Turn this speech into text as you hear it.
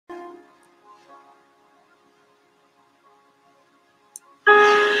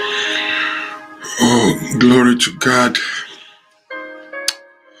Glory to God.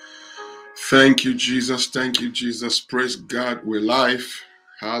 Thank you, Jesus. Thank you, Jesus. Praise God. We're live.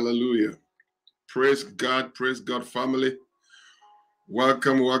 Hallelujah. Praise God, family.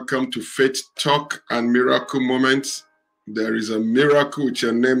 Welcome to Faith Talk and Miracle Moments. There is a miracle with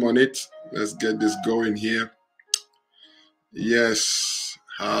your name on it. Let's get this going here. Yes.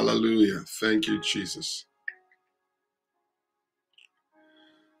 Hallelujah. Thank you, Jesus.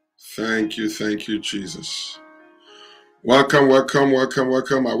 Thank you, Jesus. Welcome.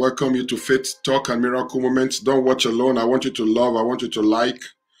 I welcome you to Faith Talk and Miracle Moments. Don't watch alone. I want you to love. I want you to like.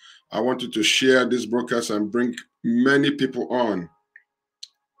 I want you to share this broadcast and bring many people on.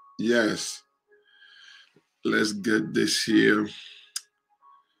 Yes. Let's get this here.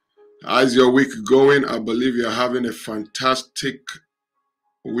 How's your week going? I believe you're having a fantastic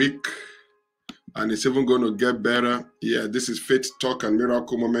week. And it's even going to get better. Yeah, this is Faith Talk and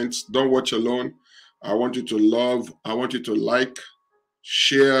Miracle Moments. Don't watch alone. I want you to love. I want you to like,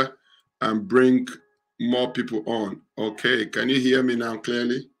 share, and bring more people on. Okay, can you hear me now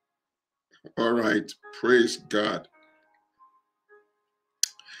clearly? All right, praise God.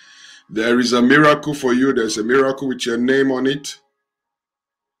 There is a miracle for you. There's a miracle with your name on it.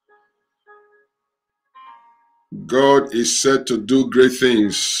 God is set to do great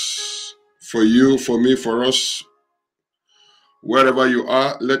things for you, for me, for us. Wherever you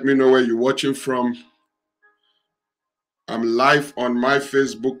are, let me know where you're watching from. I'm live on my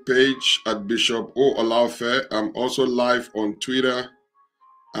Facebook page at Bishop O. Olaofe. I'm also live on Twitter.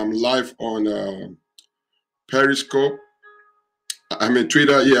 I'm live on Periscope.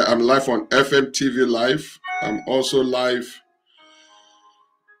 Twitter. Yeah, I'm live on FMTV Live. I'm also live,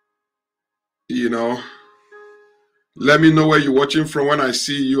 Let me know where you're watching from. When I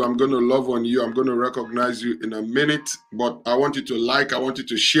see you, I'm going to love on you. I'm going to recognize you in a minute. But I want you to like, I want you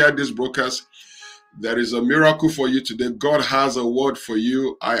to share this broadcast. There is a miracle for you today. God has a word for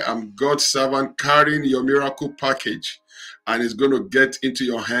you. I am God's servant carrying your miracle package. And it's going to get into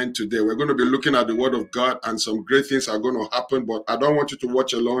your hand today. We're going to be looking at the word of God and some great things are going to happen. But I don't want you to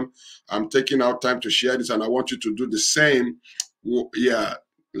watch alone. I'm taking out time to share this and I want you to do the same. Yeah,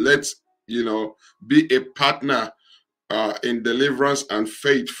 let's, be a partner in deliverance and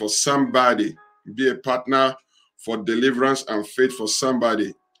faith for somebody. Be a partner for deliverance and faith for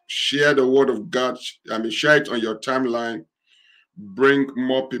somebody. Share the word of God. Share it on your timeline. Bring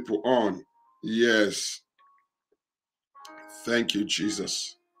more people on. Yes. Thank you,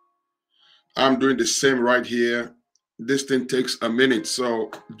 Jesus. I'm doing the same right here. This thing takes a minute. So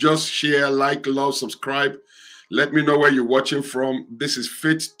just share, like, love, subscribe. Let me know where you're watching from. This is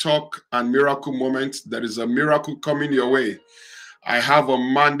Faith Talk and Miracle Moments. There is a miracle coming your way. I have a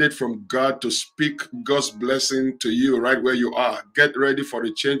mandate from God to speak God's blessing to you right where you are. Get ready for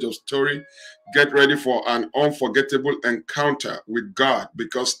a change of story. Get ready for an unforgettable encounter with God,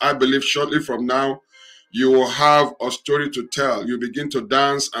 because I believe shortly from now, you will have a story to tell. You begin to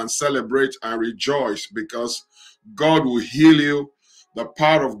dance and celebrate and rejoice because God will heal you. The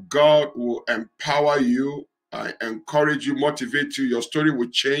power of God will empower you, encourage you, motivate you. Your story will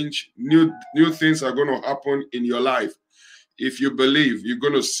change. New things are going to happen in your life. If you believe, you're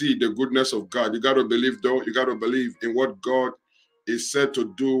going to see the goodness of God. You got to believe, though. You got to believe in what God is said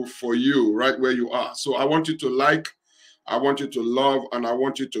to do for you right where you are. So I want you to like, I want you to love, and I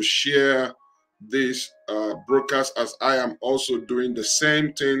want you to share this broadcast as I am also doing the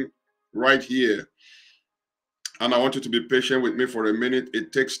same thing right here. And I want you to be patient with me for a minute.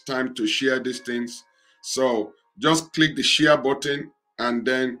 It takes time to share these things. So just click the share button and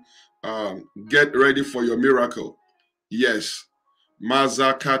then get ready for your miracle. Yes.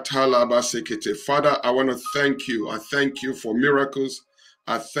 Father, I want to thank you. I thank you for miracles.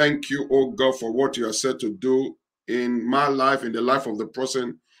 I thank you, oh God, for what you are said to do in my life, in the life of the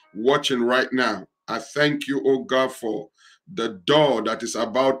person watching right now. I thank you, oh God, for the door that is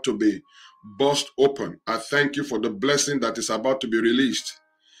about to be burst open. I thank you for the blessing that is about to be released.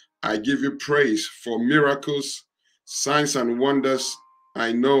 I give you praise for miracles, signs, and wonders.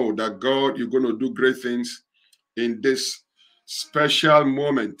 I know that, God, you're going to do great things in this special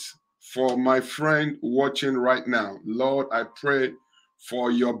moment for my friend watching right now. Lord, I pray for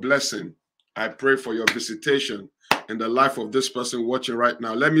your blessing. I pray for your visitation in the life of this person watching right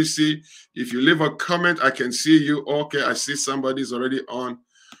now. Let me see. If you leave a comment, I can see you. Okay, I see somebody's already on.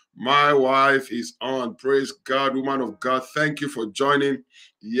 My wife is on. Praise God, woman of God. Thank you for joining.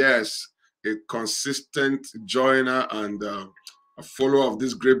 Yes, a consistent joiner and a follower of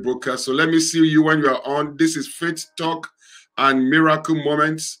this great broadcast. So let me see you when you are on. This is Faith Talk and Miracle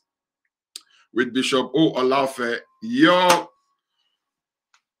Moments with Bishop O. Olaofe, your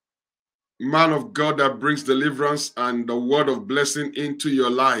man of God that brings deliverance and the word of blessing into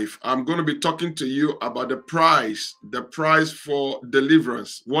your life. I'm going to be talking to you about the price for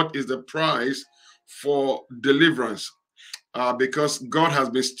deliverance. What is the price for deliverance? Because God has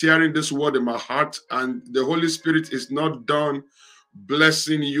been stirring this word in my heart, and the Holy Spirit is not done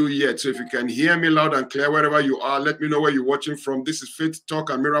blessing you yet. So if you can hear me loud and clear wherever you are, let me know where you're watching from. This is Faith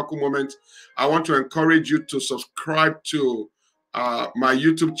Talk and Miracle Moment. I want to encourage you to subscribe to my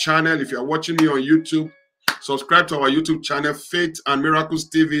YouTube channel. If you're watching me on YouTube, subscribe to our YouTube channel, Faith and Miracles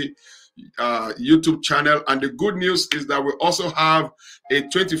TV YouTube channel. And the good news is that we also have a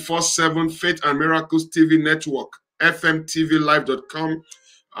 24/7 Faith and Miracles TV network, fmtvlive.com.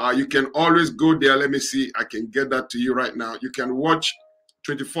 You can always go there. Let me see. I can get that to you right now. You can watch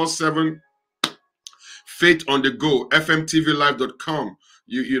 24/7 Faith on the Go, fmtvlive.com.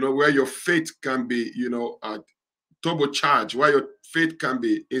 You know, where your faith can be, turbocharged, where your faith can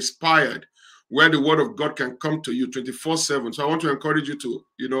be inspired, where the word of God can come to you 24/7. So I want to encourage you to,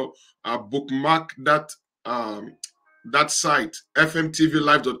 bookmark that site,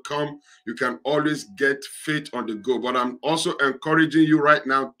 fmtvlive.com. You can always get faith on the go. But I'm also encouraging you right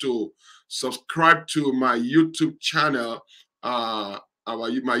now to subscribe to my YouTube channel. My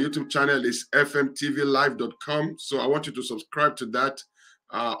YouTube channel is fmtvlive.com. So I want you to subscribe to that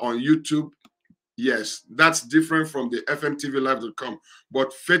on YouTube. Yes, that's different from the fmtvlive.com.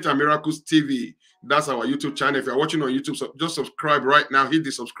 But Faith and Miracles TV, that's our YouTube channel. If you're watching on YouTube, so just subscribe right now. Hit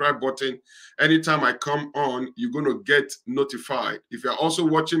the subscribe button. Anytime I come on, you're going to get notified. If you're also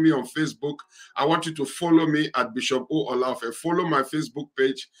watching me on Facebook, I want you to follow me at Bishop O. Olaofe. Follow my Facebook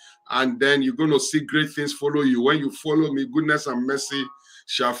page, and then you're going to see great things follow you. When you follow me, goodness and mercy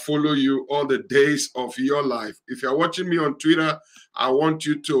shall follow you all the days of your life. If you're watching me on Twitter, I want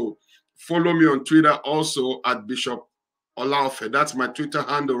you to follow me on Twitter also at Bishop Olaofe. That's my Twitter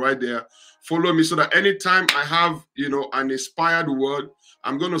handle right there. Follow me so that anytime I have, an inspired word,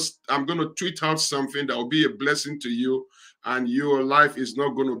 I'm gonna tweet out something that will be a blessing to you, and your life is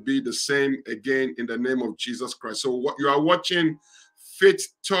not going to be the same again in the name of Jesus Christ. So what you are watching, Faith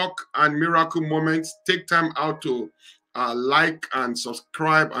Talk and Miracle Moments. Take time out to like and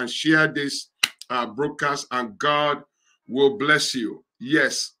subscribe and share this broadcast, and God will bless you.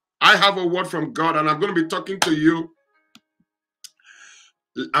 Yes, I have a word from God, and I'm going to be talking to you.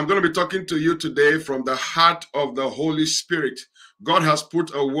 I'm going to be talking to you today from the heart of the Holy Spirit. God has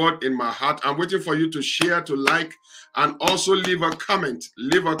put a word in my heart. I'm waiting for you to share, to like, and also leave a comment.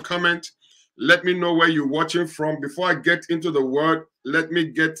 Leave a comment. Let me know where you're watching from. Before I get into the word, let me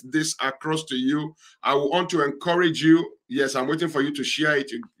get this across to you. I want to encourage you. Yes, I'm waiting for you to share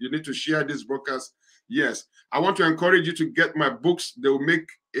it. You need to share this broadcast. Yes, I want to encourage you to get my books. They will make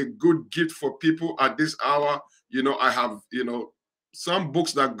a good gift for people at this hour. I have, some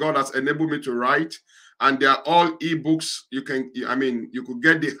books that God has enabled me to write, and they are all ebooks. You could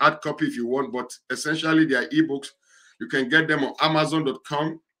get the hard copy if you want, but essentially they are ebooks. You can get them on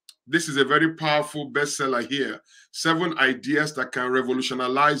Amazon.com. This is a very powerful bestseller here. 7 ideas that can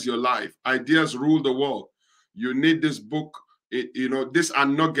revolutionize your life. Ideas rule the world. You need this book. These are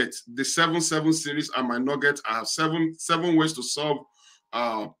nuggets. The 7 series are my nuggets. I have seven ways to solve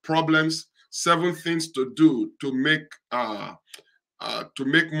problems. 7 things to do to make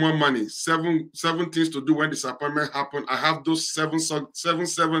more money. Seven things to do when disappointment happens. I have those seven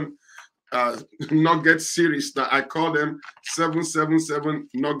nugget series that I call them 7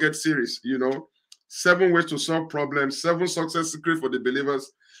 nugget series. 7 ways to solve problems, 7 success secrets for the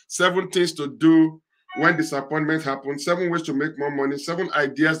believers, 7 things to do when disappointment happens, 7 ways to make more money, 7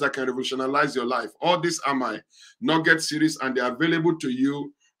 ideas that can revolutionize your life. All these are my nugget series, and they're available to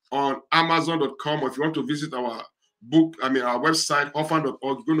you on Amazon.com. Or if you want to visit our our website, orphan.org,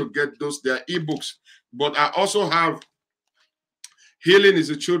 you're going to get those. They're ebooks. But I also have Healing is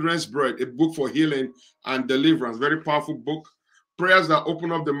a Children's Bread, a book for healing and deliverance. Very powerful book. Prayers that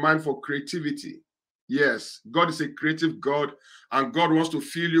open up the mind for creativity. Yes, God is a creative God, and God wants to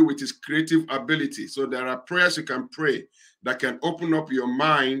fill you with his creative ability. So there are prayers you can pray that can open up your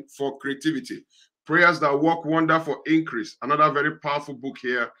mind for creativity. Prayers that work wonder for increase. Another very powerful book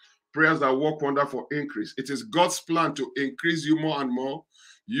here. Prayers that work wonder for increase. It is God's plan to increase you more and more,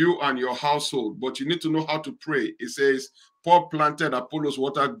 you and your household. But you need to know how to pray. It says, Paul planted, Apollos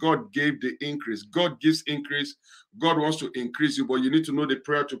watered, God gave the increase. God gives increase. God wants to increase you, but you need to know the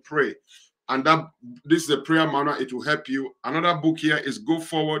prayer to pray. And this is a prayer manual. It will help you. Another book here is Go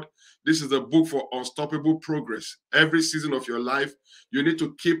Forward. This is a book for unstoppable progress. Every season of your life, you need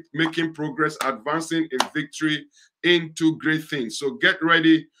to keep making progress, advancing in victory into great things. So get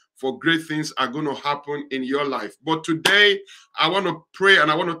ready for great things are going to happen in your life. But today, I want to pray and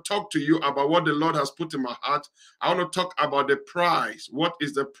I want to talk to you about what the Lord has put in my heart. I want to talk about the price. What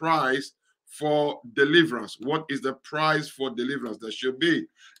is the price for deliverance? What is the price for deliverance? There should be.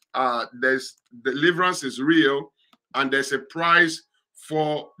 There's deliverance is real, and there's a price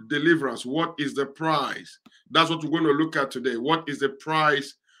for deliverance. What is the price? That's what we're going to look at today. What is the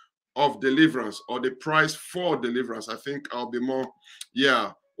price of deliverance, or the price for deliverance? I think I'll be more,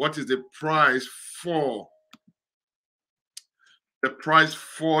 yeah. What is the price for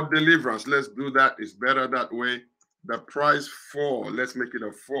deliverance? Let's do that. It's better that way. The price for, let's make it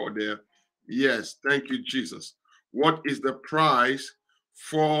a 4 there. Yes, thank you, Jesus. What is the price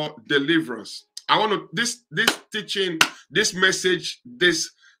for deliverance? I want to, this teaching, this message, this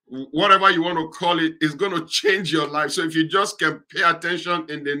whatever you want to call it, is going to change your life. So if you just can pay attention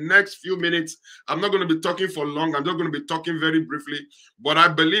in the next few minutes, I'm not going to be talking for long. I'm not going to be talking very briefly, but I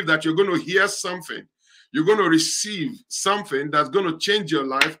believe that you're going to hear something. You're going to receive something that's going to change your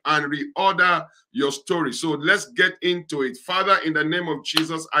life and reorder your story. So let's get into it. Father, in the name of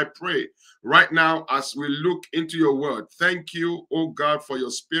Jesus, I pray right now as we look into your word. Thank you, oh God, for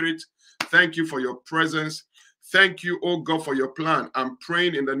your spirit. Thank you for your presence. Thank you, oh God, for your plan. I'm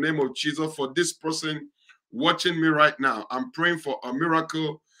praying in the name of Jesus for this person watching me right now. I'm praying for a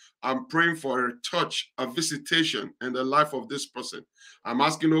miracle. I'm praying for a touch, a visitation in the life of this person. I'm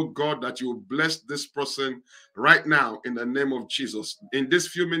asking, oh God, that you will bless this person right now in the name of Jesus. In this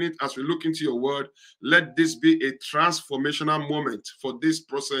few minutes, as we look into your word, let this be a transformational moment for this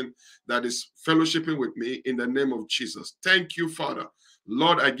person that is fellowshipping with me in the name of Jesus. Thank you, Father.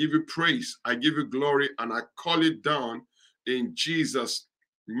 Lord, I give you praise, I give you glory, and I call it down in Jesus'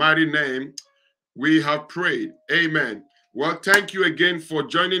 mighty name. We have prayed. Amen. Well, thank you again for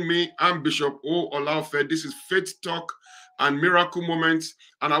joining me. I'm Bishop O. Olaofe. This is Faith Talk and Miracle Moments.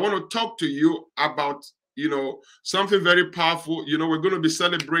 And I want to talk to you about, something very powerful. We're going to be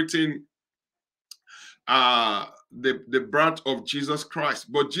celebrating the birth of Jesus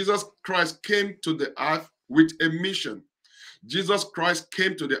Christ. But Jesus Christ came to the earth with a mission. Jesus Christ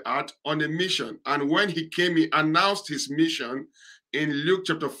came to the earth on a mission. And when he came, he announced his mission in Luke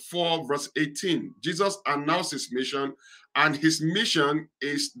chapter 4, verse 18. Jesus announced his mission, and his mission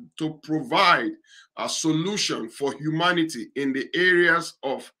is to provide a solution for humanity in the areas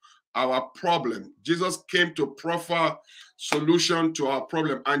of our problem. Jesus came to proffer solution to our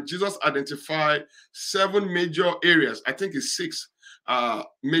problem, and Jesus identified 7 major areas. I think it's 6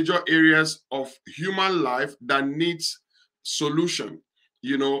 major areas of human life that needs solution.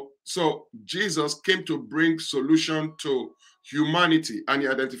 So Jesus came to bring solution to humanity, and he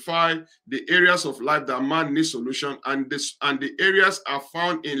identified the areas of life that man needs solution, and the areas are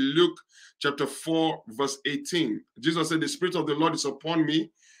found in Luke chapter 4, verse 18. Jesus said, the Spirit of the Lord is upon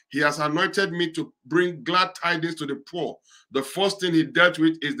me. He has anointed me to bring glad tidings to the poor. The first thing he dealt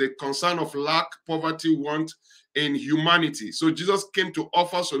with is the concern of lack, poverty, want in humanity. So Jesus came to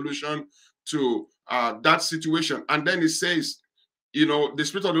offer solution to that situation. And then he says, the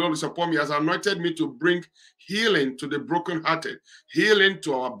Spirit of the Lord is upon me, has anointed me to bring healing to the brokenhearted, healing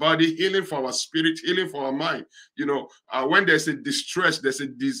to our body, healing for our spirit, healing for our mind. When there's a distress, there's a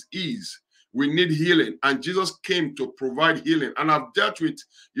disease, we need healing. And Jesus came to provide healing. And I've dealt with,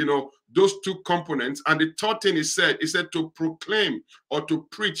 those 2 components. And the third thing he said to proclaim or to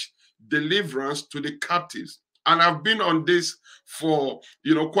preach deliverance to the captives. And I've been on this for,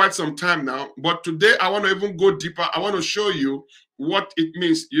 quite some time now. But today I want to even go deeper. I want to show you what it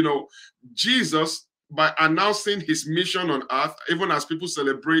means. Jesus, by announcing his mission on earth, even as people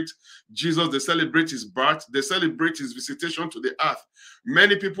celebrate Jesus, they celebrate his birth, they celebrate his visitation to the earth.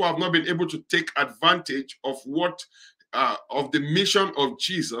 Many people have not been able to take advantage of of the mission of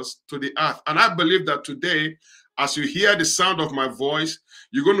Jesus to the earth. And I believe that today, as you hear the sound of my voice,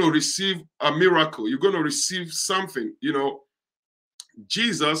 you're going to receive a miracle. You're going to receive something.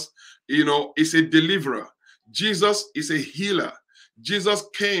 Jesus, is a deliverer. Jesus is a healer. Jesus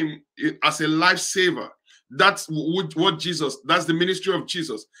came as a lifesaver. That's what Jesus, that's the ministry of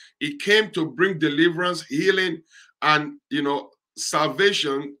Jesus. He came to bring deliverance, healing, and,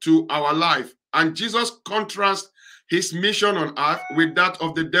 salvation to our life. And Jesus contrasts his mission on earth with that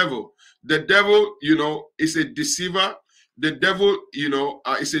of the devil. The devil, is a deceiver. The devil,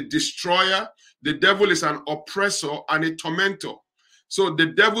 is a destroyer. The devil is an oppressor and a tormentor. So the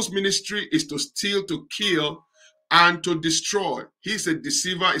devil's ministry is to steal, to kill, and to destroy. He's a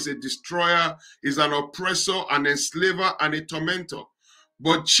deceiver, he's a destroyer, he's an oppressor, an enslaver, and a tormentor.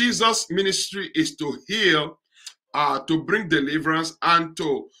 But Jesus' ministry is to heal, to bring deliverance, and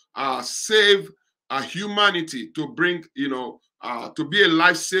to save humanity, to bring, to be a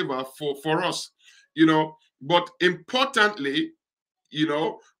lifesaver for us, But importantly,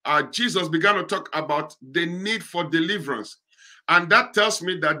 Jesus began to talk about the need for deliverance. And that tells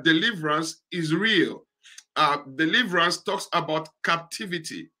me that deliverance is real. Deliverance talks about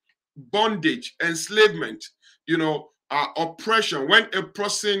captivity, bondage, enslavement, oppression. When a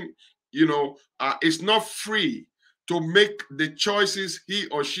person, is not free to make the choices he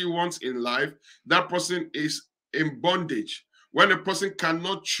or she wants in life, that person is in bondage. When a person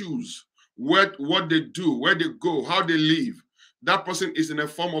cannot choose what they do, where they go, how they live, that person is in a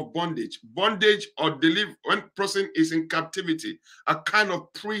form of bondage. Bondage or when person is in captivity, a kind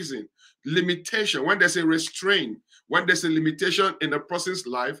of prison, limitation. When there's a restraint, when there's a limitation in a person's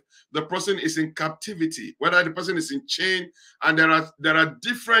life, the person is in captivity, whether the person is in chain, and there are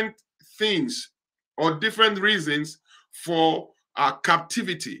different things or different reasons for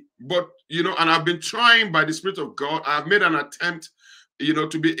captivity. But, and I've been trying by the Spirit of God, I've made an attempt,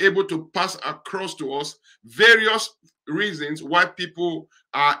 to be able to pass across to us various reasons why people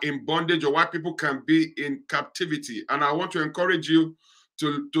are in bondage or why people can be in captivity. And I want to encourage you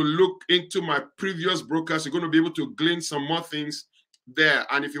to look into my previous broadcast. You're going to be able to glean some more things there.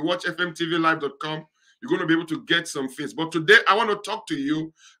 And if you watch fmtvlive.com, you're going to be able to get some things. But today, I want to talk to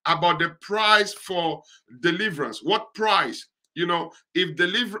you about the price for deliverance. What price?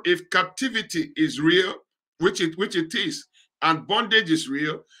 If captivity is real, which it is, and bondage is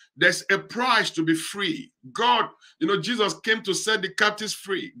real, there's a price to be free. God, Jesus came to set the captives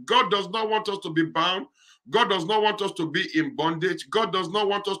free. God does not want us to be bound. God does not want us to be in bondage. God does not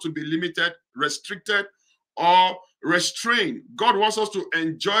want us to be limited, restricted, or restrained. God wants us to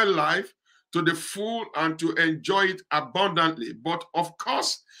enjoy life to the full and to enjoy it abundantly. But of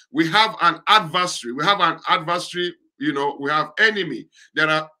course, we have an adversary. We have enemy. There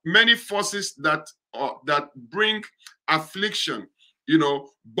are many forces that bring affliction,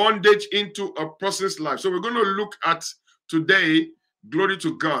 bondage into a person's life. So we're going to look at today, glory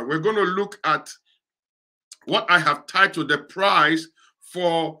to God. We're going to look at what I have titled the price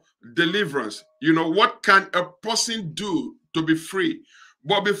for deliverance. What can a person do to be free?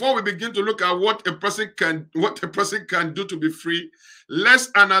 But before we begin to look at what a person can do to be free,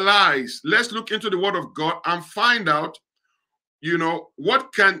 let's analyze, let's look into the Word of God and find out,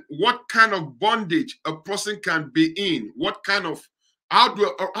 what kind of bondage a person can be in. How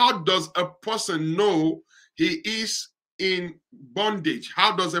does a person know he is in bondage?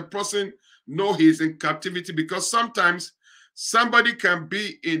 How does a person know he is in captivity? Because sometimes somebody can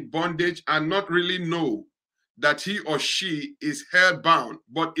be in bondage and not really know that he or she is held bound.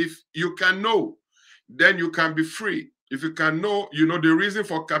 But if you can know, then you can be free. If you can know, the reason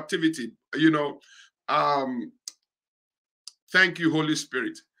for captivity, thank you, Holy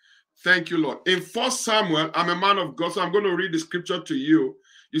Spirit. Thank you, Lord. In 1 Samuel, I'm a man of God, so I'm going to read the scripture to you.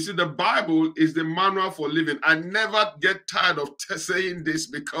 You see, the Bible is the manual for living. I never get tired of saying this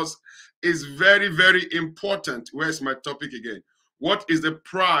because it's very, very important. Where's my topic again? What is the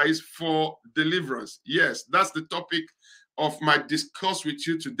price for deliverance? Yes, that's the topic of my discourse with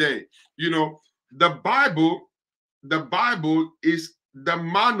you today. The Bible is the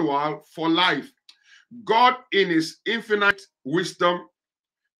manual for life. God, in his infinite wisdom,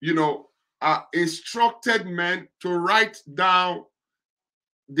 instructed men to write down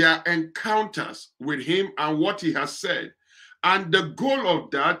their encounters with him and what he has said. And the goal of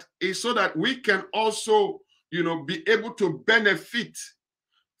that is so that we can also, be able to benefit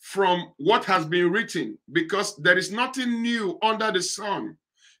from what has been written, because there is nothing new under the sun.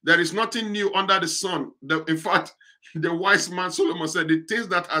 There is nothing new under the sun. In fact, the wise man Solomon said, the things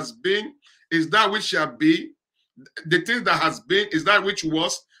that has been is that which shall be. The things that has been is that which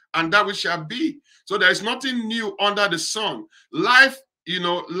was, and that which shall be. So there is nothing new under the sun. Life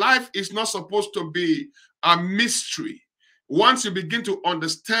is not supposed to be a mystery. Once you begin to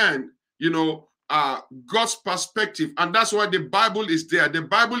understand, God's perspective, and that's why the Bible is there. The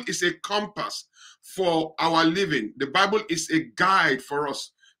Bible is a compass for our living. The Bible is a guide for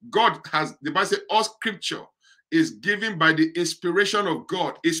us. The Bible says all scripture is given by the inspiration of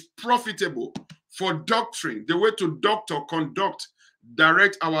God, is profitable for doctrine. The way to doctor, conduct,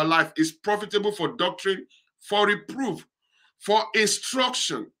 direct our life is profitable for doctrine, for reproof, for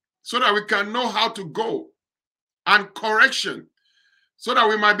instruction, so that we can know how to go, and correction, so that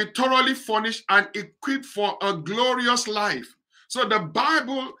we might be thoroughly furnished and equipped for a glorious life. So the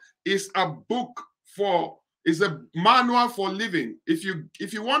Bible is a manual for living. If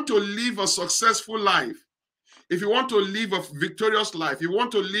you want to live a successful life, if you want to live a victorious life, you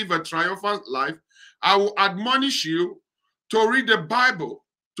want to live a triumphant life, I will admonish you to read the Bible,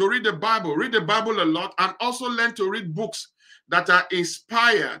 read the Bible a lot, and also learn to read books that are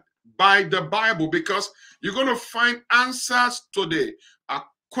inspired by the Bible, because you're going to find answers to the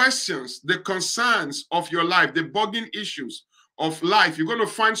questions, the concerns of your life, the bugging issues of life. You're going to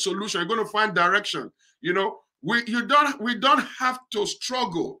find solution. You're going to find direction. You know, we don't have to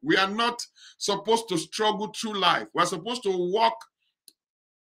struggle. We are not supposed to struggle through life. We're supposed to walk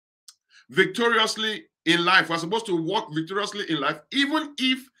victoriously in life. We're supposed to walk victoriously in life, even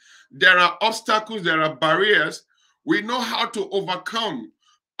if there are obstacles, there are barriers. We know how to overcome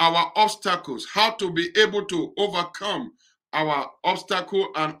our obstacles, how to be able to overcome our obstacle,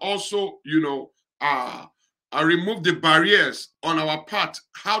 and also, you know, remove the barriers on our path,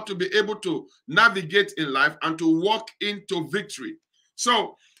 how to be able to navigate in life and to walk into victory.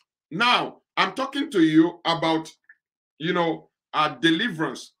 So now I'm talking to you about, you know,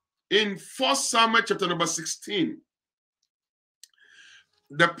 deliverance. In 1 Samuel chapter number 16,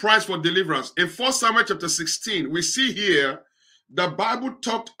 the price for deliverance. In 1 Samuel chapter 16, we see here the Bible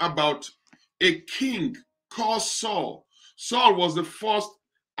talked about a king called Saul. Saul was the first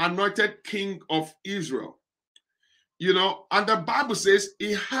anointed king of Israel. You know, and the Bible says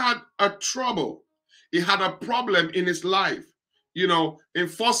he had a trouble. He had a problem in his life. You know, in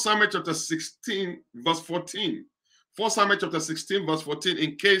 1 Samuel chapter 16, verse 14. 1 Samuel chapter 16, verse 14,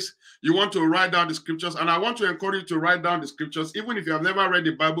 in case you want to write down the scriptures. And I want to encourage you to write down the scriptures, even if you have never read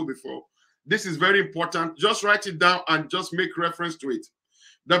the Bible before. This is very important. Just write it down and just make reference to it.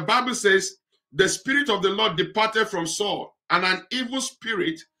 The Bible says, the Spirit of the Lord departed from Saul, and an evil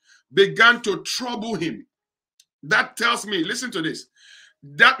spirit began to trouble him. That tells me, listen to this,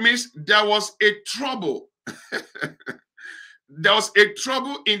 that means there was a trouble. There was a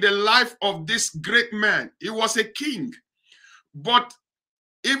trouble in the life of this great man. He was a king. But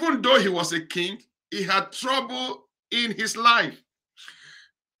even though he was a king, he had trouble in his life.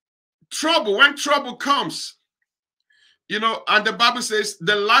 Trouble, when trouble comes, you know, and the Bible says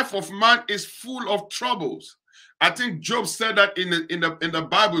the life of man is full of troubles. I think Job said that in the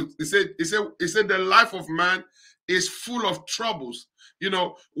Bible. He said the life of man is full of troubles. You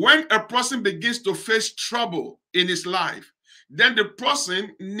know, when a person begins to face trouble in his life, then the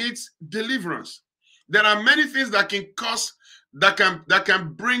person needs deliverance. There are many things that can cause, that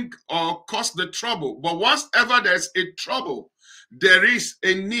can bring or cause the trouble. But once ever there's a trouble, there is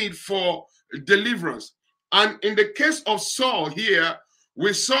a need for deliverance. And in the case of Saul here,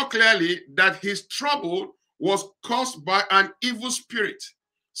 we saw clearly that his trouble was caused by an evil spirit.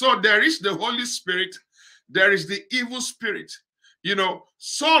 So there is the Holy Spirit, there is the evil spirit. You know,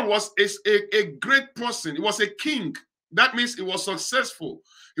 Saul was a great person. He was a king. That means he was successful.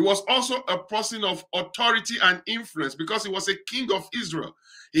 He was also a person of authority and influence because he was a king of Israel.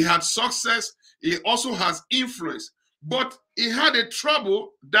 He had success. He also has influence. But he had a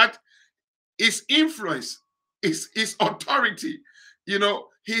trouble that his influence, his authority, you know,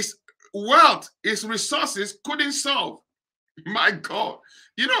 his wealth, his resources couldn't solve. My God.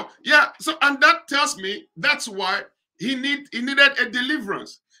 You know, yeah. So, and that tells me that's why he needed a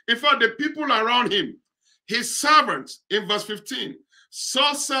deliverance. In fact, the people around him, his servants, in verse 15,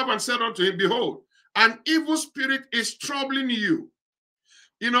 Saul's servant said unto him, behold, an evil spirit is troubling you.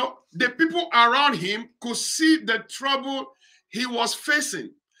 You know, the people around him could see the trouble he was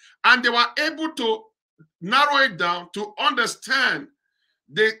facing, and they were able to narrow it down to understand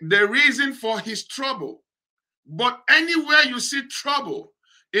the reason for his trouble. But anywhere you see trouble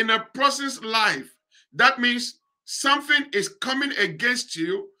in a person's life, that means something is coming against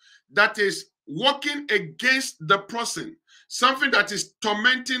you that is working against the person, something that is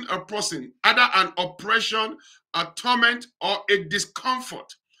tormenting a person, either an oppression, a torment, or a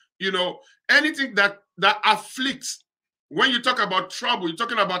discomfort. You know, anything that afflicts. When you talk about trouble, you're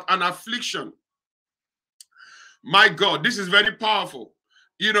talking about an affliction. My God, this is very powerful.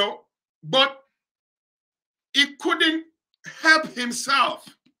 You know, but he couldn't help himself.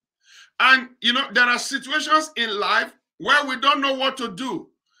 And, you know, there are situations in life where we don't know what to do.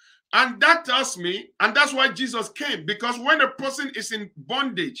 And that tells me, and that's why Jesus came, because when a person is in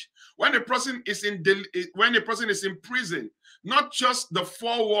bondage, when a person is in prison, not just the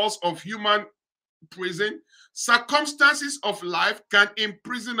four walls of human prison, circumstances of life can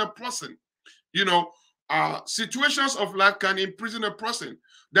imprison a person. You know, situations of life can imprison a person.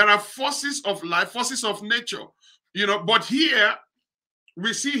 There are forces of life, forces of nature, you know, but here,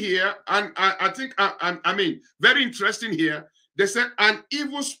 we see here, and I think, I mean, very interesting here, they said an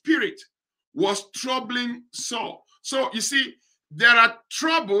evil spirit was troubling Saul. So you see, there are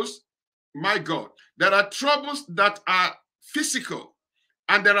troubles, my God, there are troubles that are physical,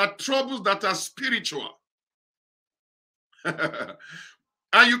 and there are troubles that are spiritual.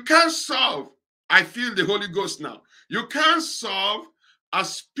 And you can't solve, I feel the Holy Ghost now, You can't solve a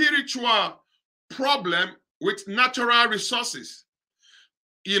spiritual problem with natural resources.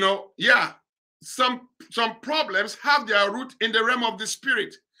 You know, yeah, some problems have their root in the realm of the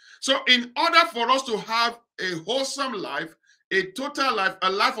spirit. So in order for us to have a wholesome life, a total life,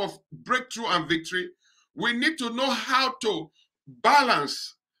 a life of breakthrough and victory, we need to know how to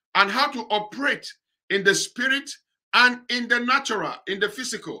balance and how to operate in the spirit and in the natural, in the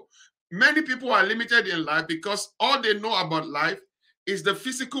physical. Many people are limited in life because all they know about life is the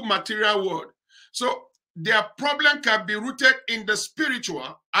physical material world. So their problem can be rooted in the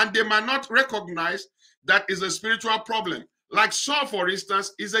spiritual, and they might not recognize that is a spiritual problem. Like Saul, for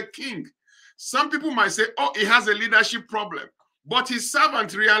instance, is a king. Some people might say, oh, he has a leadership problem. But his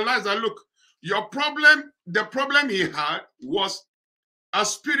servant realized that, look, your problem, the problem he had was a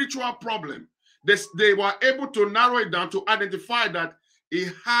spiritual problem. They were able to narrow it down to identify that he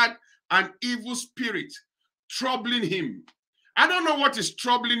had an evil spirit troubling him. I don't know what is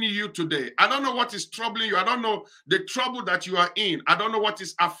troubling you today. I don't know what is troubling you. I don't know the trouble that you are in. I don't know what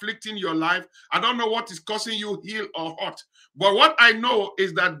is afflicting your life. I don't know what is causing you ill or hurt. But what I know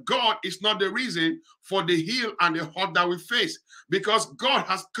is that God is not the reason for the ill and the hurt that we face, because God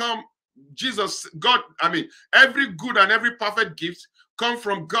has come, every good and every perfect gift come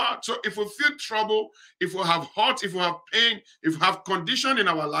from God. So if we feel trouble, if we have hurt, if we have pain, if we have condition in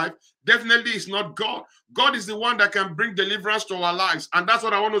our life, definitely it's not God. God is the one that can bring deliverance to our lives. And that's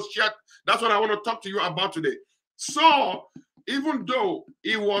what I want to share. That's what I want to talk to you about today. Saul, even though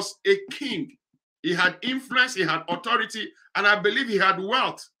he was a king, he had influence, he had authority, and I believe he had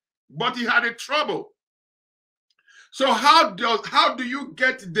wealth, but he had a trouble. So how do you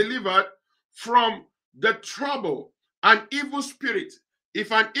get delivered from the trouble, an evil spirit?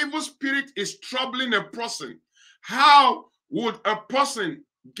 If an evil spirit is troubling a person, how would a person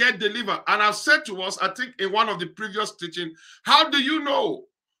get delivered? And I've said to us, I think in one of the previous teaching, how do you know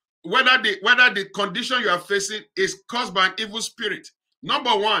whether the condition you are facing is caused by an evil spirit?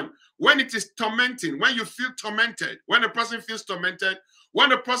 Number one, when it is tormenting, when you feel tormented, when a person feels tormented,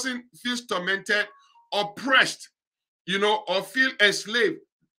 oppressed, or feel enslaved,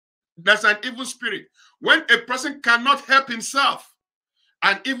 that's an evil spirit. When a person cannot help himself,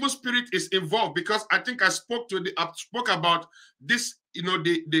 an evil spirit is involved. Because I think I spoke about this,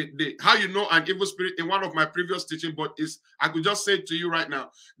 the how you know an evil spirit in one of my previous teaching, but I could just say it to you right now.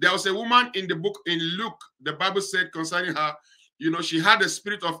 There was a woman in the book in Luke, the Bible said concerning her, she had a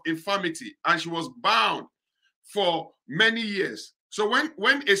spirit of infirmity and she was bound for many years. So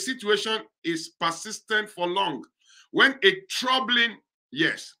when a situation is persistent for long, when a troubling,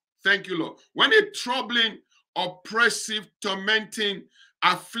 yes, thank you, Lord, when a troubling, oppressive, tormenting,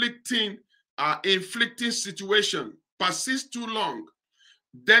 afflicting, inflicting situation persists too long,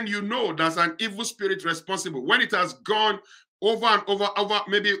 then you know there's an evil spirit responsible. When it has gone over and over,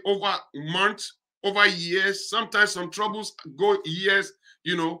 maybe over months, over years, sometimes some troubles go years,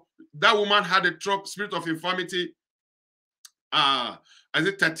 that woman had a spirit of infirmity, is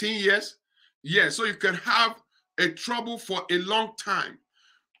it 13 years? Yeah, so you can have a trouble for a long time.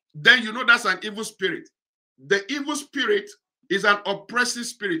 Then you know that's an evil spirit. The evil spirit is an oppressive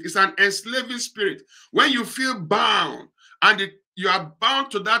spirit. It's an enslaving spirit. When you feel bound and you are bound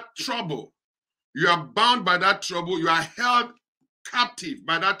to that trouble, you are bound by that trouble, you are held captive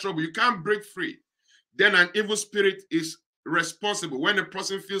by that trouble, you can't break free, then an evil spirit is responsible when a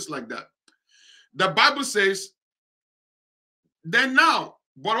person feels like that. The Bible says, then now,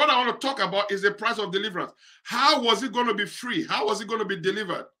 but what I want to talk about is the price of deliverance. How was it going to be free? How was it going to be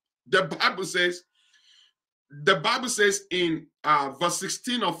delivered? The Bible says in verse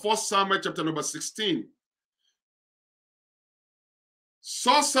 16 of 1 Samuel chapter number 16,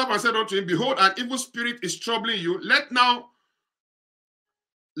 Saul servant said unto him, behold, an evil spirit is troubling you. Let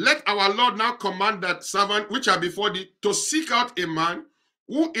our Lord now command that servant which are before thee to seek out a man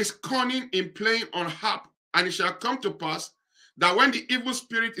who is cunning in playing on harp, and it shall come to pass that when the evil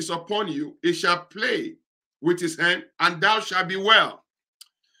spirit is upon you, it shall play with his hand, and thou shalt be well.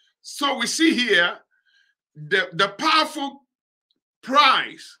 So we see here the powerful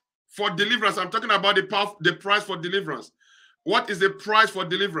price for deliverance. I'm talking about the price for deliverance. What is the price for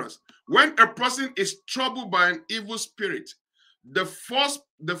deliverance? When a person is troubled by an evil spirit, the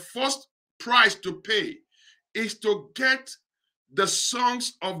first price to pay is to get the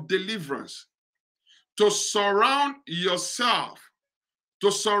songs of deliverance, to surround yourself, to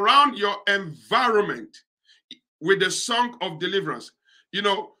surround your environment with the song of deliverance.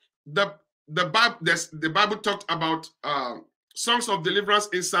 The Bible talked about songs of deliverance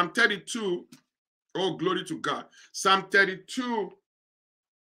in Psalm 32. Oh, glory to God. Psalm 32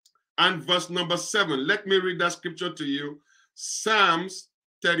 and verse number 7. Let me read that scripture to you. Psalm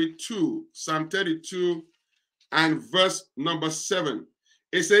 32 and verse number 7.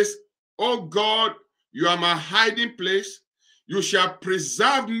 It says, "O God, you are my hiding place. You shall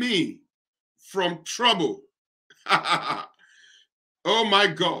preserve me from trouble." Oh my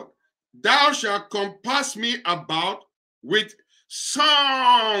God. "Thou shalt compass me about with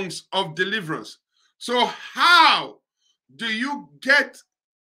songs of deliverance." So how do you get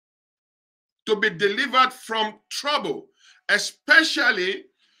to be delivered from trouble, especially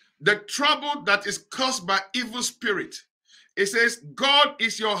the trouble that is caused by evil spirit? It says God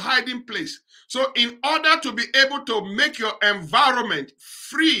is your hiding place. So in order to be able to make your environment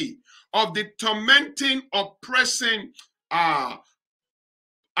free of the tormenting, oppressing,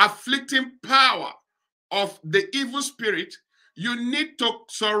 afflicting power of the evil spirit, you need to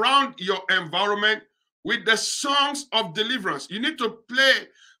surround your environment with the songs of deliverance. You need to play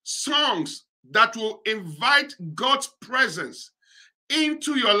songs that will invite God's presence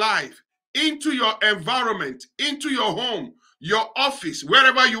into your life, into your environment, into your home, your office,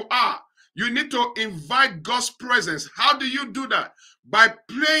 wherever you are. You need to invite God's presence. How do you do that? By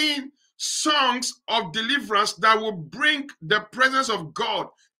playing songs of deliverance that will bring the presence of God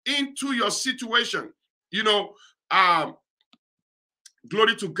into your situation. You know,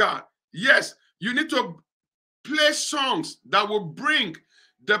 glory to God. Yes, you need to play songs that will bring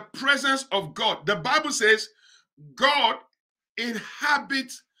the presence of God. The Bible says God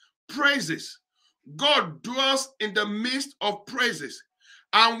inhabits praises. God dwells in the midst of praises.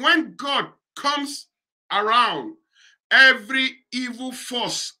 And when God comes around, every evil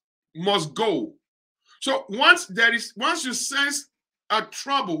force must go. So once you sense a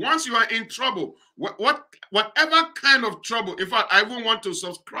trouble, once you are in trouble, whatever kind of trouble, in fact, I even want to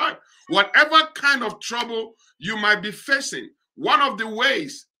subscribe, whatever kind of trouble you might be facing, one of the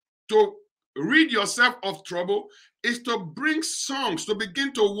ways to rid yourself of trouble is to bring songs, to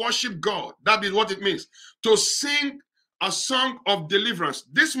begin to worship God. That is what it means, to sing a song of deliverance.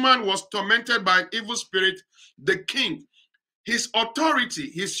 This man was tormented by an evil spirit, the king. His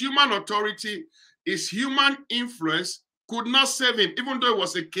authority, his human authority, his human influence could not save him. Even though he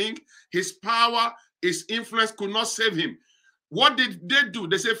was a king, his power, his influence could not save him. What did they do?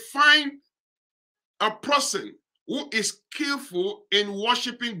 They said, find a person who is skillful in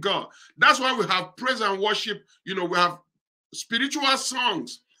worshiping God. That's why we have praise and worship. You know, we have spiritual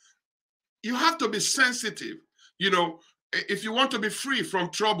songs. You have to be sensitive. You know, if you want to be free from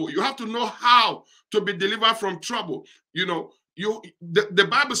trouble, you have to know how to be delivered from trouble. You know, the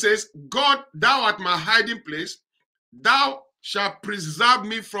Bible says, God, thou art my hiding place. Thou shalt preserve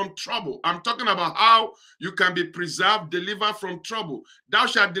me from trouble. I'm talking about how you can be preserved, delivered from trouble. Thou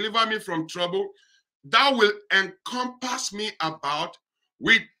shalt deliver me from trouble. Thou will encompass me about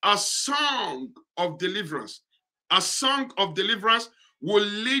with a song of deliverance. A song of deliverance will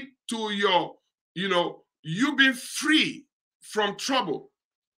lead to your, you being free from trouble.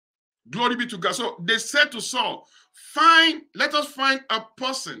 Glory be to God. So they said to Saul, let us find a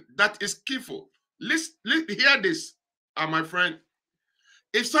person that is skillful. Hear this, my friend.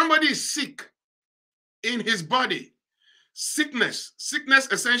 If somebody is sick in his body, sickness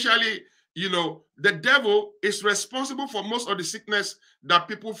essentially, the devil is responsible for most of the sickness that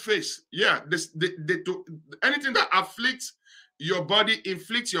people face. Yeah, anything that afflicts your body,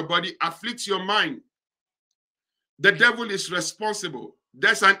 inflicts your body, afflicts your mind, the devil is responsible.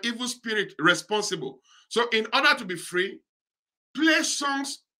 There's an evil spirit responsible. So in order to be free, play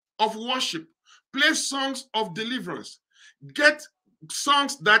songs of worship, play songs of deliverance, get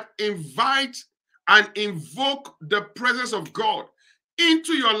songs that invite and invoke the presence of God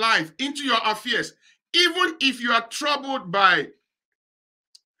into your life, into your affairs. Even if you are troubled by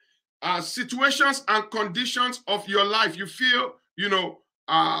situations and conditions of your life, you feel,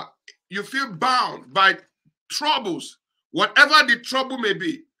 you feel bound by troubles, whatever the trouble may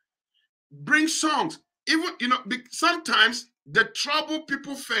be, bring songs. Even, sometimes the trouble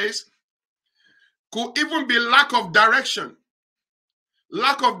people face could even be lack of direction.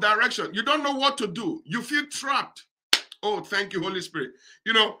 Lack of direction. You don't know what to do. You feel trapped. Oh, thank you, Holy Spirit.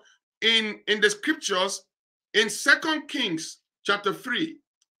 In the scriptures, in 2 Kings chapter 3,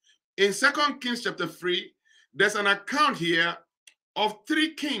 there's an account here of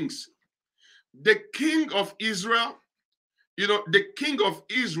 3 kings. The king of Israel, the king of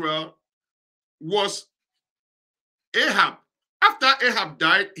Israel was Ahab. After Ahab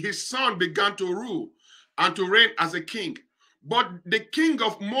died, his son began to rule and to reign as a king. But the king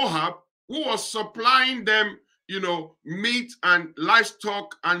of Moab, who was supplying them, meat and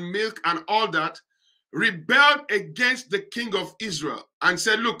livestock and milk and all that, rebelled against the king of Israel and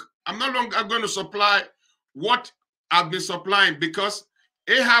said, look, I'm no longer going to supply what I've been supplying, because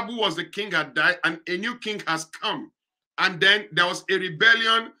Ahab, who was the king, had died and a new king has come. And then there was a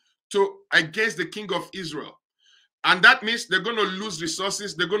rebellion against the king of Israel. And that means they're going to lose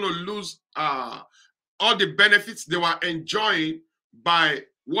resources. They're going to lose all the benefits they were enjoying by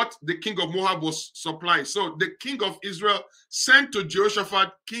what the king of Moab was supplying. So the king of Israel sent to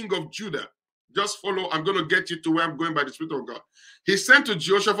Jehoshaphat, king of Judah. Just follow. I'm going to get you to where I'm going by the Spirit of God. He sent to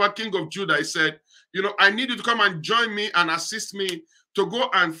Jehoshaphat, king of Judah. He said, I need you to come and join me and assist me to go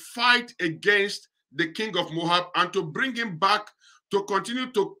and fight against the king of Moab and to bring him back to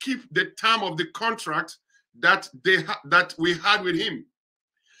continue to keep the term of the contract that we had with him.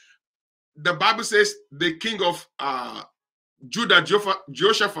 The Bible says the king of Judah,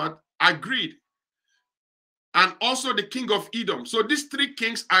 Jehoshaphat, agreed. And also the king of Edom. So these three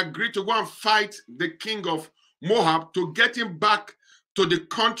kings agreed to go and fight the king of Moab to get him back to the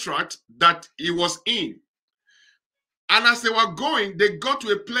contract that he was in. And as they were going, they got to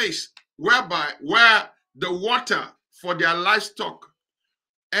a place where the water for their livestock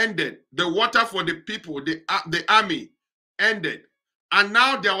ended. The water for the people, the army, ended. And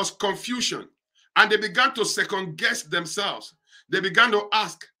now there was confusion. And they began to second guess themselves. They began to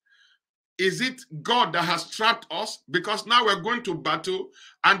ask, is it God that has trapped us? Because now we're going to battle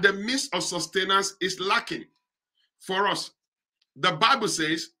and the means of sustenance is lacking for us. The Bible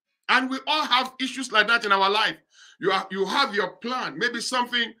says, and we all have issues like that in our life. You have your plan. Maybe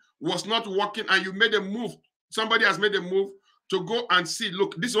something was not working and you made a move. Somebody has made a move to go and see,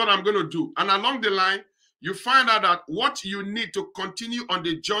 look, this is what I'm going to do. And along the line, you find out that what you need to continue on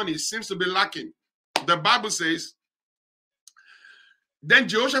the journey seems to be lacking. The Bible says, then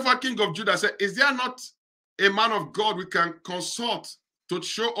Jehoshaphat, king of Judah, said, is there not a man of God we can consult to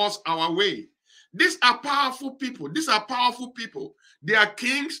show us our way? These are powerful people. These are powerful people. They are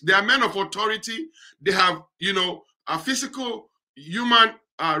kings. They are men of authority. They have, a physical, human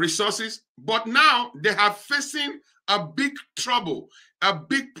resources. But now they are facing a big trouble, a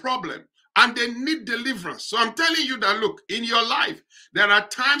big problem, and they need deliverance. So I'm telling you that, look, in your life, there are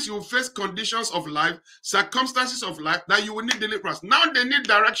times you will face conditions of life, circumstances of life that you will need deliverance. Now they need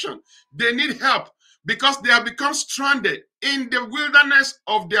direction. They need help because they have become stranded in the wilderness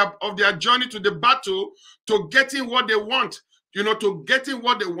of their journey to the battle to getting what they want, to getting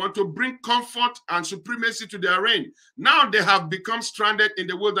what they want to bring comfort and supremacy to their reign. Now they have become stranded in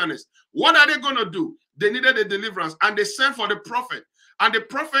the wilderness. What are they going to do? They needed a deliverance, and they sent for the prophet. And the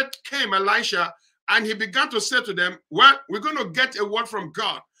prophet came, Elisha, and he began to say to them, well, we're going to get a word from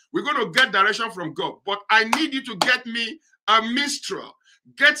God. We're going to get direction from God. But I need you to get me a minstrel.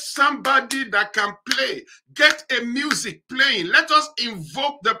 Get somebody that can play. Get a music playing. Let us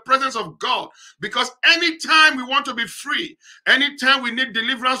invoke the presence of God. Because anytime we want to be free, anytime we need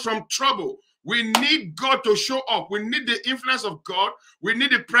deliverance from trouble, we need God to show up. We need the influence of God. We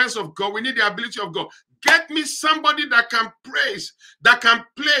need the presence of God. We need the ability of God. Get me somebody that can praise, that can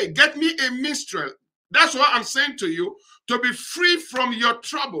play. Get me a minstrel. That's what I'm saying to you. To be free from your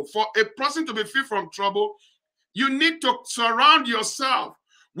trouble, for a person to be free from trouble, you need to surround yourself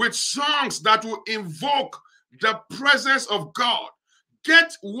with songs that will invoke the presence of God.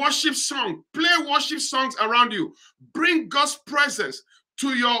 Get worship songs. Play worship songs around you. Bring God's presence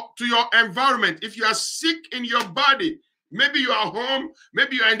to your environment. If you are sick in your body, maybe you are home,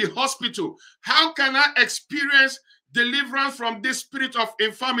 maybe you are in the hospital. How can I experience deliverance from this spirit of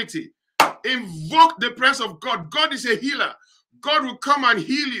infirmity? Invoke the presence of God. God is a healer. God will come and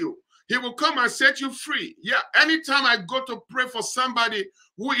heal you. He will come and set you free. Yeah, anytime I go to pray for somebody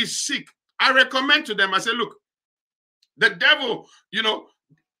who is sick, I recommend to them, I say, look, the devil,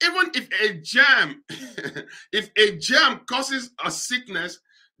 even if a germ causes a sickness,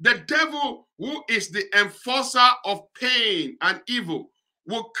 the devil, who is the enforcer of pain and evil,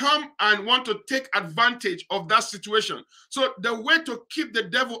 will come and want to take advantage of that situation. So the way to keep the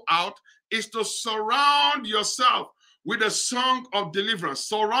devil out is to surround yourself with a song of deliverance.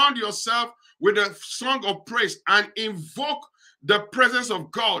 Surround yourself with a song of praise and invoke the presence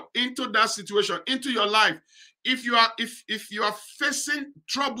of God into that situation, into your life. If you are facing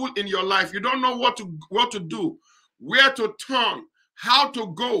trouble in your life, you don't know what to do, where to turn, how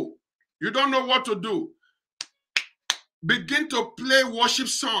to go, you don't know what to do, begin to play worship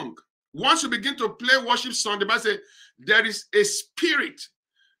song. Once you begin to play worship song, the Bible says there is a spirit.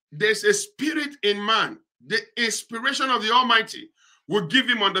 There's a spirit in man. The inspiration of the Almighty will give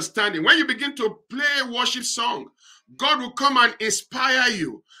him understanding. When you begin to play worship song, God will come and inspire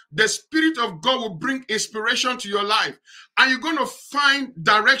you. The Spirit of God will bring inspiration to your life. And you're going to find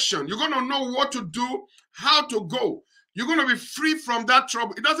direction. You're going to know what to do, how to go. You're going to be free from that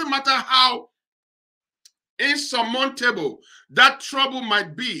trouble. It doesn't matter how insurmountable that trouble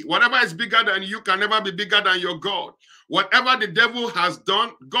might be. Whatever is bigger than you can never be bigger than your God. Whatever the devil has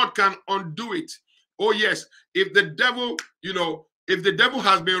done, God can undo it. Oh yes, if the devil, if the devil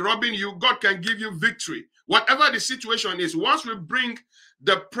has been robbing you, God can give you victory. Whatever the situation is, once we bring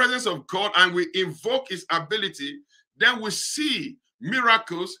the presence of God and we invoke his ability, then we see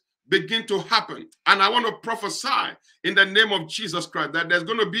miracles begin to happen. And I want to prophesy in the name of Jesus Christ that there's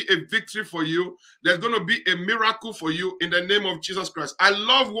going to be a victory for you. There's going to be a miracle for you in the name of Jesus Christ. I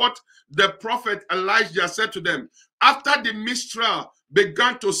love what the prophet Elijah said to them. After the minstrel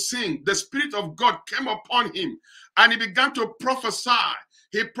began to sing, the Spirit of God came upon him and he began to prophesy.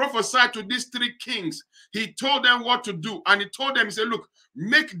 He prophesied to these three kings. He told them what to do. And he told them, he said, look,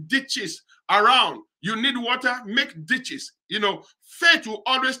 make ditches around. You need water, make ditches. Faith will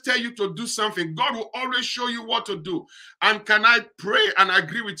always tell you to do something. God will always show you what to do. And can I pray and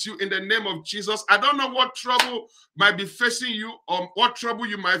agree with you in the name of Jesus? I don't know what trouble might be facing you or what trouble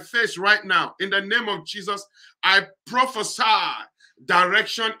you might face right now. In the name of Jesus, I prophesy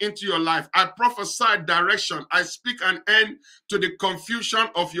direction into your life. I prophesy direction. I speak an end to the confusion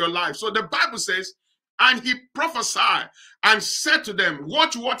of your life. So the Bible says, and he prophesied and said to them,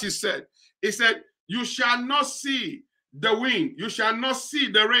 watch what he said. He said, you shall not see the wind, you shall not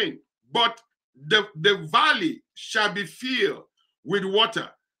see the rain, but the valley shall be filled with water.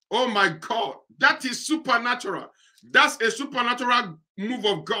 Oh my God, that is supernatural. That's a supernatural move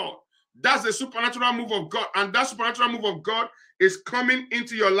of God. That's a supernatural move of God. And that supernatural move of God is coming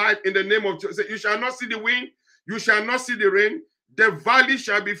into your life in the name of Jesus. You shall not see the wind, you shall not see the rain. The valley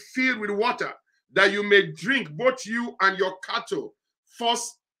shall be filled with water, that you may drink, both you and your cattle.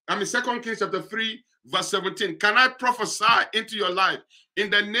 2 Kings chapter 3, verse 17. Can I prophesy into your life in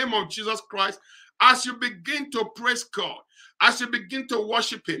the name of Jesus Christ? As you begin to praise God, as you begin to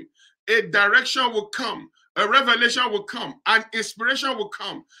worship him, a direction will come, a revelation will come, an inspiration will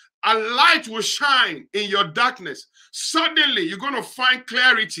come, a light will shine in your darkness. Suddenly, you're going to find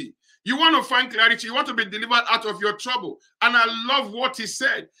clarity. You want to find clarity. You want to be delivered out of your trouble. And I love what he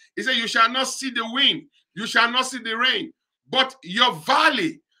said. He said, you shall not see the wind, you shall not see the rain, but your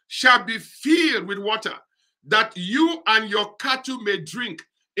valley shall be filled with water, that you and your cattle may drink.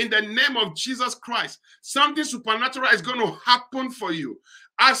 In the name of Jesus Christ, something supernatural is going to happen for you.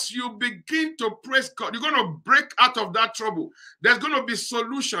 As you begin to praise God, you're going to break out of that trouble. There's going to be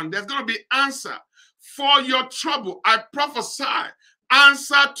solution. There's going to be answer for your trouble. I prophesy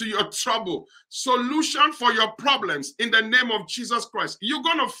answer to your trouble, solution for your problems in the name of Jesus Christ. You're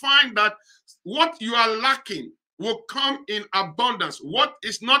going to find that what you are lacking will come in abundance. What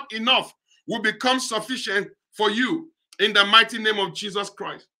is not enough will become sufficient for you in the mighty name of Jesus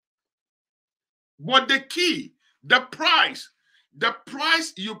Christ. But the key, the price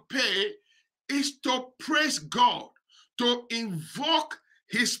you pay is to praise God, to invoke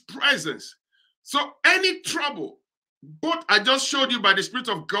his presence. So any trouble, both I just showed you by the Spirit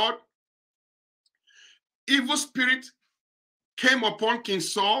of God, evil spirit came upon King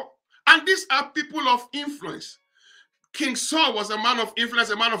Saul, and these are people of influence. King Saul was a man of influence,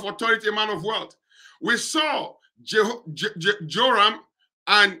 a man of authority, a man of wealth. We saw Joram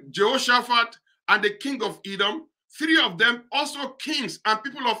and Jehoshaphat and the king of Edom, three of them also kings and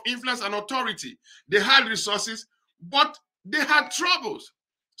people of influence and authority. They had resources, but they had troubles.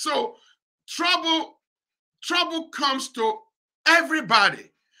 So trouble comes to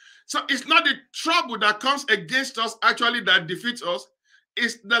everybody. So it's not the trouble that comes against us actually that defeats us.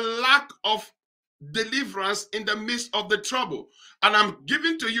 It's the lack of deliverance in the midst of the trouble. And I'm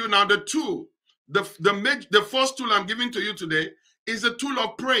giving to you now the tool. The first tool I'm giving to you today is the tool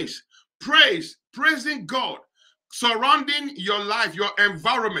of praise. Praising God, surrounding your life, your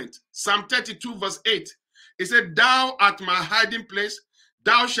environment. Psalm 32 verse 8. It said, thou art my hiding place.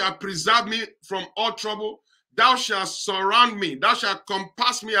 Thou shalt preserve me from all trouble. Thou shalt surround me. Thou shalt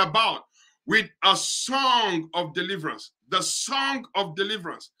compass me about with a song of deliverance. The song of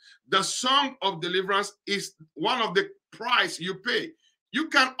deliverance. The song of deliverance is one of the price you pay. You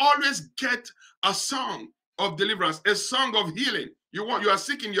can always get a song of deliverance, a song of healing. You are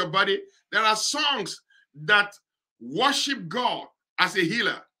sick in your body. There are songs that worship God as a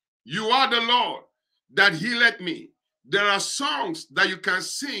healer. You are the Lord that healeth me. There are songs that you can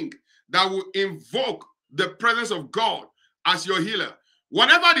sing that will invoke the presence of God as your healer.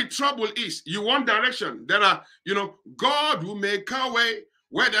 Whatever the trouble is, you want direction. There are, God will make a way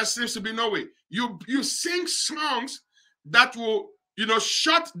where there seems to be no way. You sing songs that will,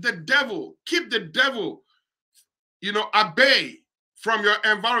 shut the devil, keep the devil, at bay from your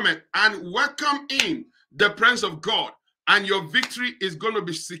environment and welcome in the presence of God. and your victory is going to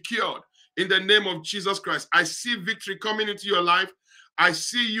be secured in the name of Jesus Christ. I see victory coming into your life. I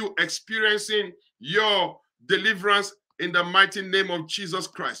see you experiencing your deliverance in the mighty name of Jesus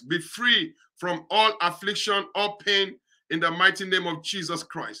Christ. Be free from all affliction, all pain in the mighty name of Jesus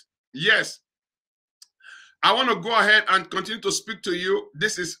Christ. Yes, I want to go ahead and continue to speak to you.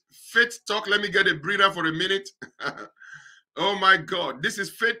 This is Faith Talk. Let me get a breather for a minute. Oh my God. This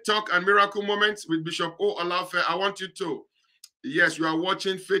is Faith Talk and Miracle Moments with Bishop O. Olafe. I want you to, yes, you are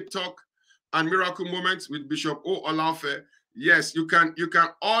watching Faith Talk and Miracle Moments with Bishop O. Olafe. Yes, you can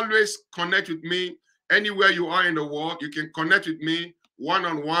always connect with me anywhere you are in the world. You can connect with me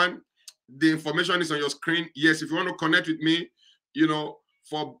one-on-one. The information is on your screen. Yes, if you want to connect with me, you know,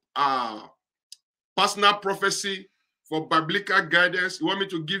 for personal prophecy, for biblical guidance, you want me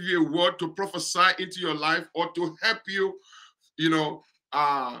to give you a word to prophesy into your life or to help you, you know,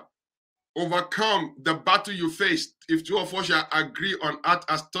 overcome the battle you face. If two of us shall agree on earth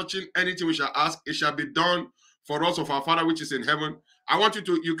as touching anything we shall ask, it shall be done for us of our Father which is in heaven. I want you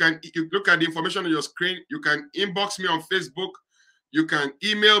to, you look at the information on your screen. You can inbox me on Facebook. You can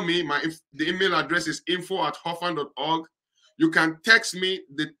email me. The email address is info@hoffman.org. You can text me.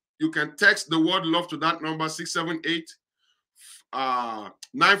 You can text the word love to that number,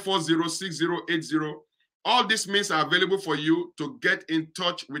 678-940-6080. All these means are available for you to get in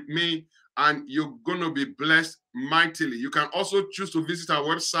touch with me, and you're going to be blessed mightily. You can also choose to visit our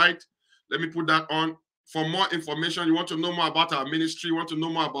website. Let me put that on. For more information, you want to know more about our ministry, you want to know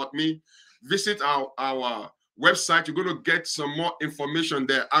more about me, visit our website. You're going to get some more information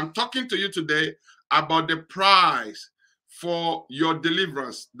there. I'm talking to you today about the prize for your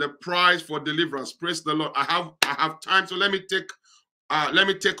deliverance. The prize for deliverance. Praise the Lord. I have time, so let me take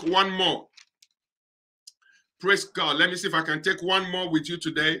one more. Praise God. Let me see if I can take one more with you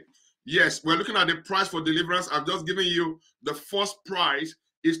today. Yes, we're looking at the prize for deliverance. I've just given you the first prize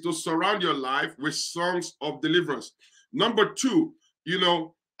is to surround your life with songs of deliverance. Number two, you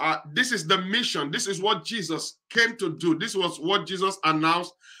know, this is the mission. This is what Jesus came to do. This was what Jesus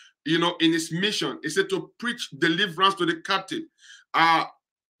announced, you know, in his mission. He said to preach deliverance to the captive.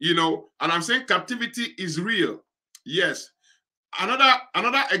 You know, and I'm saying captivity is real. Yes.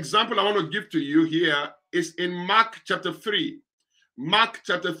 Another example I want to give to you here is in Mark chapter 3. Mark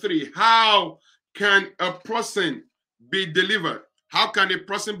chapter 3. How can a person be delivered? How can a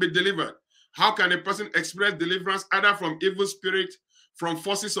person be delivered? How can a person experience deliverance either from evil spirit, from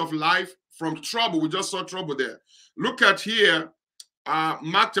forces of life, from trouble? We just saw trouble there. Look at here,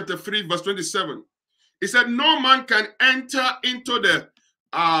 Mark chapter 3, verse 27. He said, no man can enter into the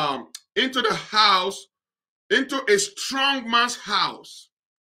house, into a strong man's house,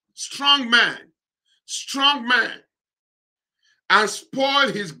 strong man, and spoil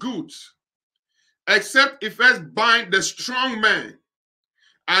his goods, except he first bind the strong man,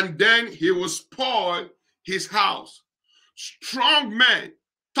 and then he will spoil his house. Strong men.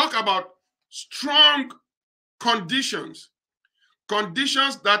 Talk about strong conditions.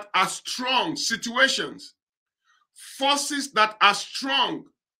 Conditions that are strong, situations. Forces that are strong.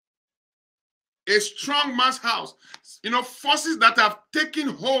 A strong man's house. You know, forces that have taken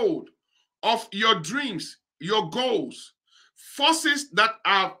hold of your dreams, your goals. Forces that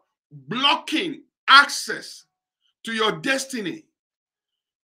are blocking access to your destiny,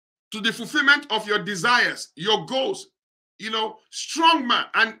 to the fulfillment of your desires, your goals. You know, strong man.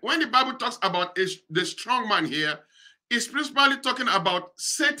 And when the Bible talks about the strong man here, it's principally talking about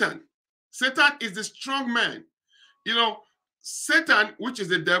Satan. Satan is the strong man. You know, Satan, which is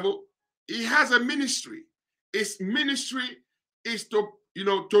the devil, he has a ministry. His ministry is to, you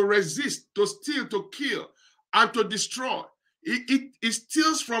know, to resist, to steal, to kill, and to destroy. He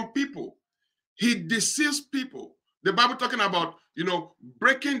steals from people. He deceives people. The Bible talking about, you know,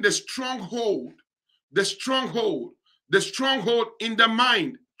 breaking the stronghold in the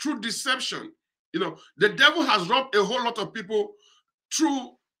mind through deception. You know, the devil has robbed a whole lot of people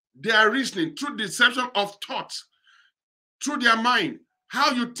through their reasoning, through deception of thoughts, through their mind,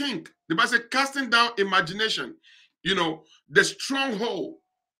 how you think. The Bible says, casting down imagination, you know, the stronghold.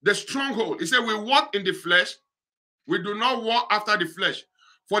 He said, we walk in the flesh. We do not walk after the flesh.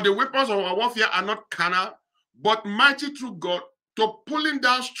 For the weapons of our warfare are not carnal, but mighty through God to pulling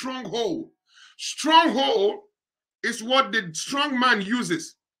down stronghold. Stronghold is what the strong man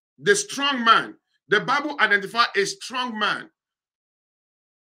uses. The strong man. The Bible identifies a strong man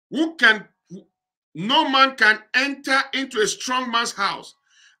no man can enter into a strong man's house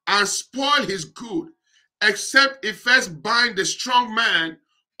and spoil his good, except he first bind the strong man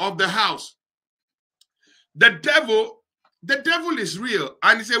of the house. The devil is real,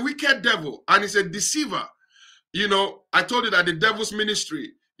 and he's a wicked devil, and he's a deceiver. You know, I told you that the devil's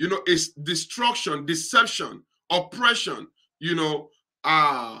ministry, you know, is destruction, deception, oppression, you know,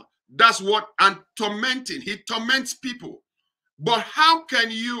 that's what, and tormenting. He torments people. But how can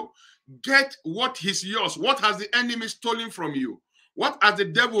you get what is yours? What has the enemy stolen from you? What has the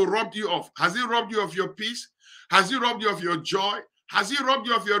devil robbed you of? Has he robbed you of your peace? Has he robbed you of your joy? Has he robbed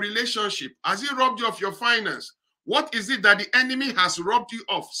you of your relationship? Has he robbed you of your finance? What is it that the enemy has robbed you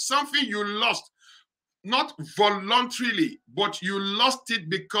of? Something you lost, not voluntarily, but you lost it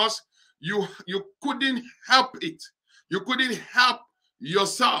because you couldn't help it. You couldn't help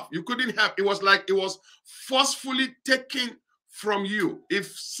yourself. You couldn't help. It was like it was forcefully taken from you.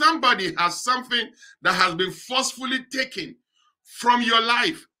 If somebody has something that has been forcefully taken from your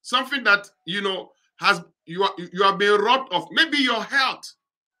life, something that you know has you are being robbed of, maybe your health,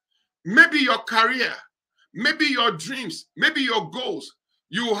 maybe your career, maybe your dreams, maybe your goals,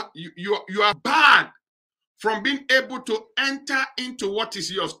 you are bad from being able to enter into what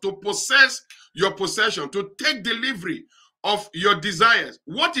is yours, to possess your possession, to take delivery of your desires.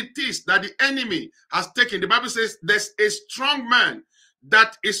 What it is that the enemy has taken. The Bible says there's a strong man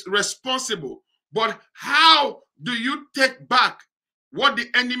that is responsible. But how do you take back what the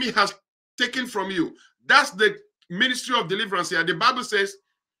enemy has taken from you? That's the ministry of deliverance here. The Bible says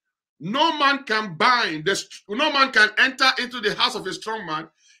no man can no man can enter into the house of a strong man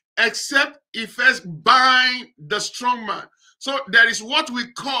except he first bind the strong man. So there is what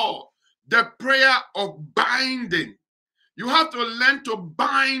we call the prayer of binding. You have to learn to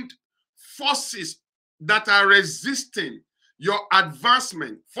bind forces that are resisting your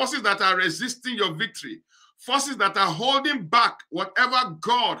advancement, forces that are resisting your victory, forces that are holding back whatever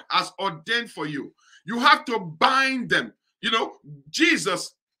God has ordained for you. You have to bind them. You know,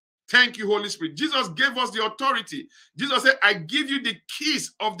 Jesus, thank you, Holy Spirit. Jesus gave us the authority. Jesus said, I give you the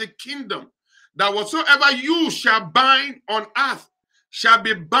keys of the kingdom, that whatsoever you shall bind on earth shall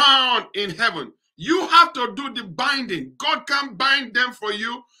be bound in heaven. You have to do the binding. God can't bind them for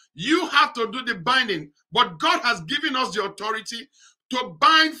you. You have to do the binding. But God has given us the authority to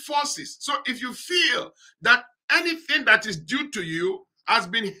bind forces. So if you feel that anything that is due to you has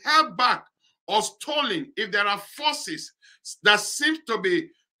been held back or stolen, if there are forces that seem to be,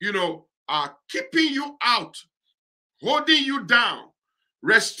 you know, keeping you out, holding you down,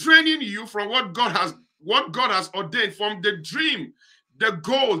 restraining you from what God has ordained, from the dream, the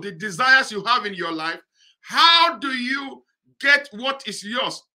goal, the desires you have in your life, how do you get what is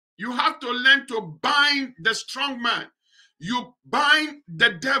yours? You have to learn to bind the strong man. You bind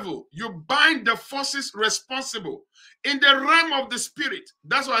the devil. You bind the forces responsible in the realm of the spirit.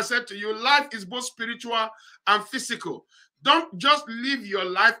 That's why I said to you, life is both spiritual and physical. Don't just live your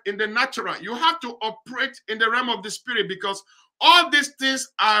life in the natural. You have to operate in the realm of the spirit, because all these things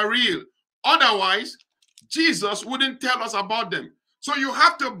are real. Otherwise, Jesus wouldn't tell us about them. So you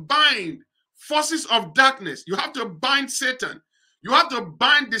have to bind forces of darkness. You have to bind Satan. You have to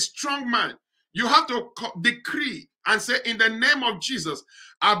bind the strong man. You have to decree and say, in the name of Jesus,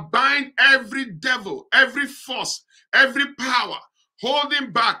 I bind every devil, every force, every power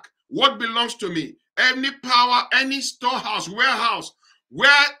holding back what belongs to me. Any power, any storehouse, warehouse,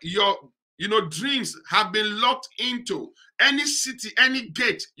 where your dreams have been locked into, any city, any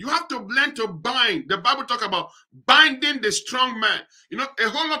gate, you have to learn to bind. The Bible talks about binding the strong man. You know, a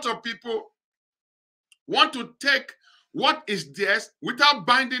whole lot of people want to take what is theirs without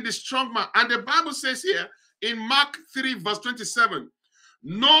binding the strong man. And the Bible says here in Mark 3 verse 27,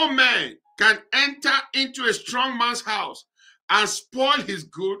 no man can enter into a strong man's house and spoil his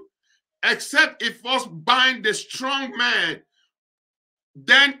good, except he first bind the strong man,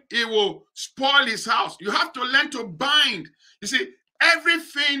 then he will spoil his house. You have to learn to bind. You see,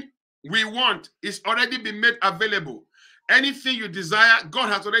 everything we want is already been made available. Anything you desire, God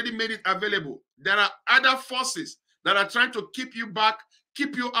has already made it available. There are other forces that are trying to keep you back,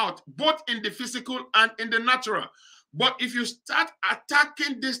 keep you out, both in the physical and in the natural. But if you start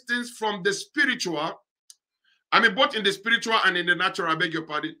attacking these things from the spiritual, both in the spiritual and in the natural, I beg your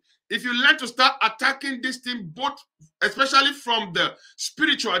pardon. If you learn to start attacking this thing, both, especially from the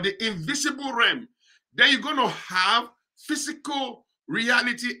spiritual, the invisible realm, then you're going to have physical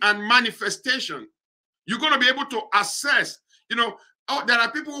reality and manifestation. You're going to be able to assess, there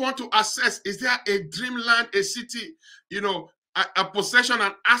are people who want to assess, is there a dreamland, a city, a possession,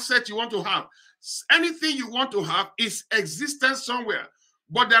 an asset you want to have? Anything you want to have is existent somewhere.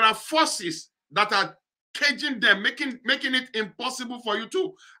 But there are forces that are caging them, making it impossible for you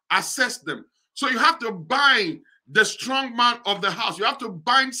to assess them. So you have to bind the strong man of the house. You have to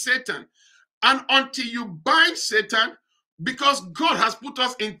bind Satan. And until you bind Satan, because God has put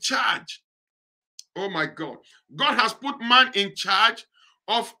us in charge, Oh my God. God has put man in charge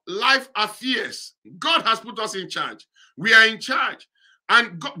of life affairs. God has put us in charge. We are in charge.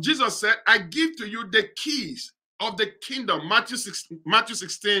 And God, Jesus said, I give to you the keys of the kingdom. Matthew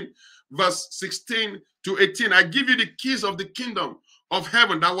 16, verse 16 to 18. I give you the keys of the kingdom of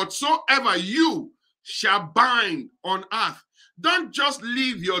heaven, that whatsoever you shall bind on earth. Don't just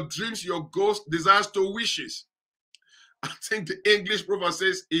leave your dreams, your goals, desires to wishes. I think the English proverb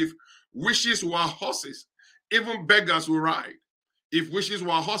says, if wishes were horses, even beggars will ride. If wishes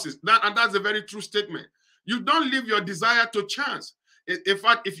were horses. And that's a very true statement. You don't leave your desire to chance. In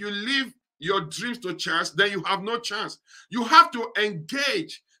fact, if you leave your dreams to chance, then you have no chance. You have to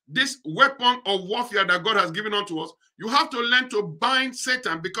engage this weapon of warfare that God has given unto us. You have to learn to bind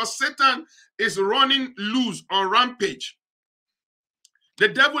Satan, because Satan is running loose on rampage. The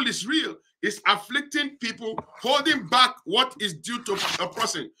devil is real. It's afflicting people, holding back what is due to a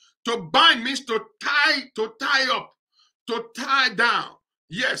person. To bind means to tie up, to tie down.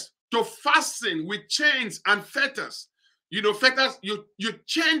 Yes, to fasten with chains and fetters. You know, fetters, you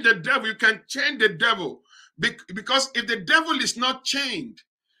chain the devil. You can chain the devil. Because if the devil is not chained,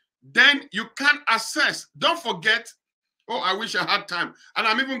 then you can't access. Don't forget, oh, I wish I had time. And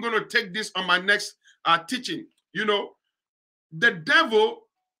I'm even going to take this on my next teaching. You know, the devil,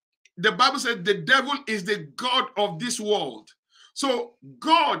 the Bible says the devil is the God of this world. So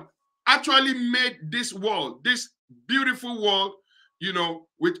God actually made this world, this beautiful world, you know,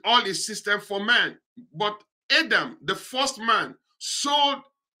 with all its system for man. But Adam, the first man, sold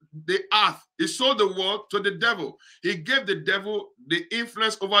the earth. He sold the world to the devil. He gave the devil the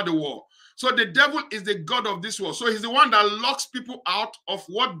influence over the world. So the devil is the God of this world. So he's the one that locks people out of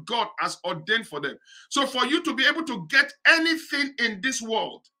what God has ordained for them. So for you to be able to get anything in this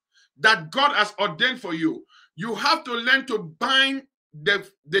world that God has ordained for you, you have to learn to bind the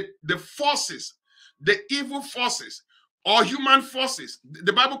forces, the evil forces, or human forces.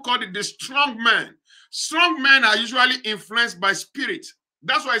 The Bible called it the strong man. Strong men are usually influenced by spirit.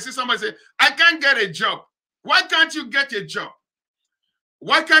 That's why I see somebody say, I can't get a job. Why can't you get a job?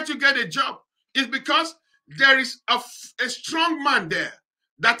 Why can't you get a job? It's because there is a strong man there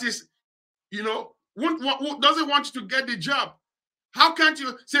that is, you know, who doesn't want you to get the job. How can't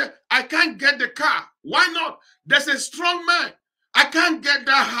you say, I can't get the car? Why not? There's a strong man. I can't get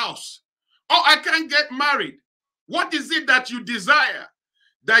that house. Or I can't get married. What is it that you desire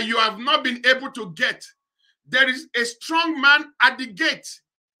that you have not been able to get? There is a strong man at the gate.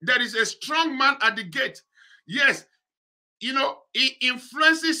 There is a strong man at the gate. Yes, you know, he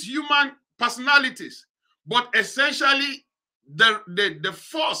influences human personalities, but essentially the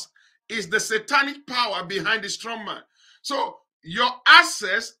force is the satanic power behind the strong man. So your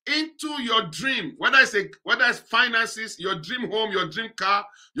access into your dream, whether it's finances, your dream home, your dream car,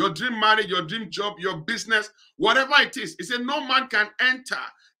 your dream marriage, your dream job, your business, whatever it is, it said no man can enter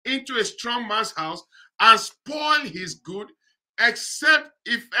into a strong man's house and spoil his good, except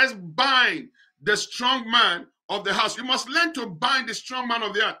if as bind the strong man of the house. You must learn to bind the strong man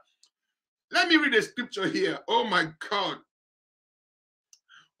of the earth. Let me read a scripture here. Oh my God.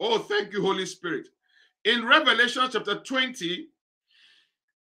 Oh, thank you, Holy Spirit. In Revelation chapter 20,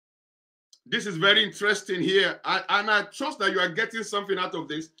 this is very interesting here. And I trust that you are getting something out of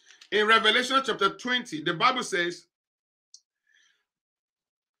this. In Revelation chapter 20, the Bible says,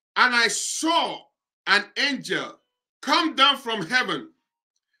 and I saw an angel come down from heaven,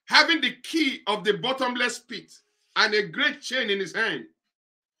 having the key of the bottomless pit and a great chain in his hand.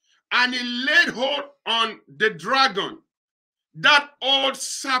 And he laid hold on the dragon, that old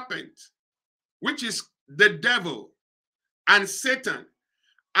serpent, which is the devil and Satan,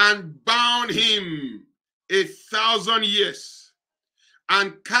 and bound him 1,000 years,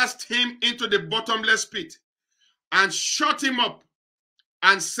 and cast him into the bottomless pit, and shut him up,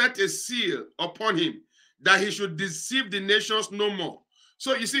 and set a seal upon him, that he should deceive the nations no more.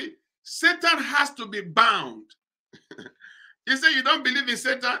 So you see, Satan has to be bound. You say you don't believe in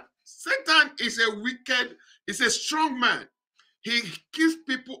Satan? Satan is a wicked, is a strong man. He keeps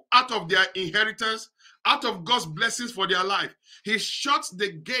people out of their inheritance, out of God's blessings for their life. He shuts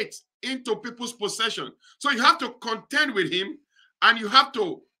the gates into people's possession. So you have to contend with him, and you have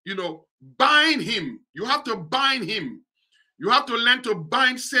to, you know, bind him. You have to bind him. You have to learn to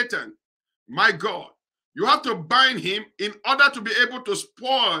bind Satan. My God. You have to bind him in order to be able to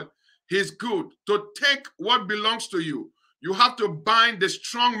spoil his good, to take what belongs to you. You have to bind the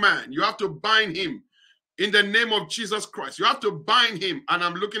strong man. You have to bind him in the name of Jesus Christ. You have to bind him. And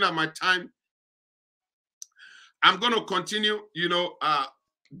I'm looking at my time. I'm going to continue, you know,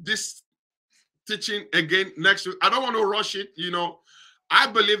 this teaching again next week. I don't want to rush it, you know. I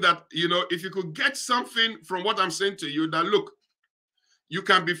believe that, if you could get something from what I'm saying to you, that look, you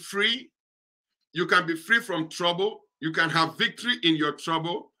can be free. You can be free from trouble. You can have victory in your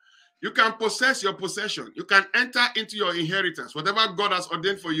trouble. You can possess your possession. You can enter into your inheritance. Whatever God has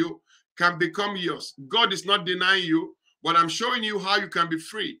ordained for you can become yours. God is not denying you, but I'm showing you how you can be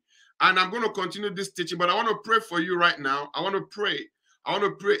free. And I'm going to continue this teaching, but I want to pray for you right now. I want to pray.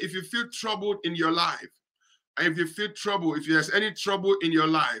 If you feel troubled in your life, and if you feel trouble, if there's any trouble in your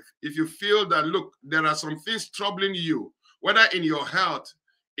life, if you feel that, look, there are some things troubling you, whether in your health,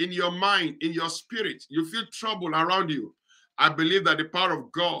 in your mind, in your spirit, you feel trouble around you, I believe that the power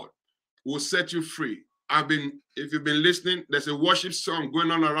of God will set you free. If you've been listening, there's a worship song going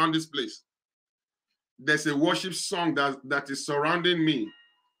on around this place. There's a worship song that is surrounding me.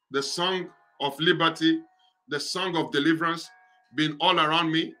 The song of liberty, the song of deliverance, being all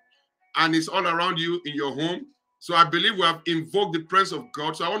around me, and it's all around you in your home. So I believe we have invoked the presence of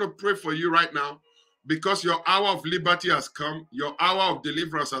God. So I want to pray for you right now, because your hour of liberty has come. Your hour of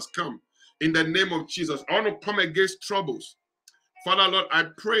deliverance has come. In the name of Jesus, I want to come against troubles. Father, Lord, I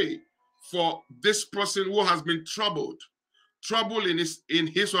pray for this person who has been troubled in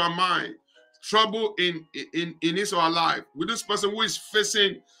his or her mind, trouble in his or her life, with this person who is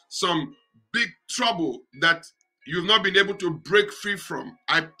facing some big trouble that you've not been able to break free from.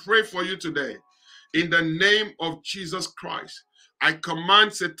 I pray for you today. In the name of Jesus Christ, I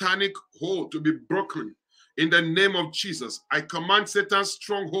command satanic hold to be broken. In the name of Jesus, I command Satan's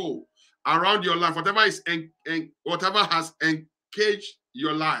stronghold around your life, whatever has encaged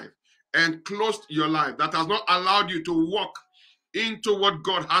your life and closed your life, that has not allowed you to walk into what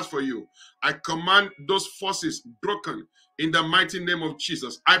God has for you. I command those forces broken in the mighty name of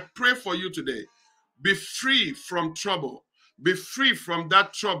Jesus. I pray for you today. Be free from trouble. Be free from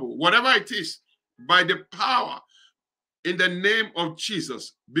that trouble, whatever it is, by the power in the name of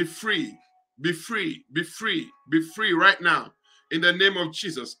Jesus. Be free. Be free. Be free. Be free right now in the name of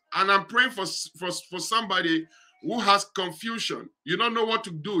Jesus. And I'm praying for somebody who has confusion. You don't know what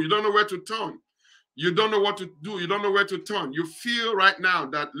to do. You don't know where to turn. You don't know what to do. You don't know where to turn. You feel right now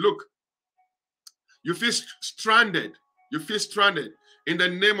that, look, you feel stranded. You feel stranded. In the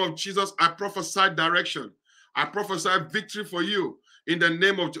name of Jesus, I prophesy direction. I prophesy victory for you. In the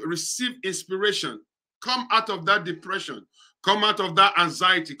name of Jesus, receive inspiration. Come out of that depression. Come out of that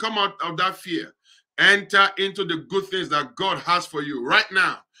anxiety. Come out of that fear. Enter into the good things that God has for you. Right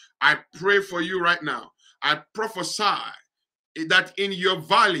now, I pray for you right now. I prophesy that in your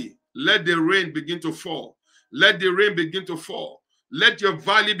valley, let the rain begin to fall. Let the rain begin to fall. Let your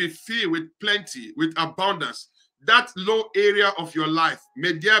valley be filled with plenty, with abundance. That low area of your life,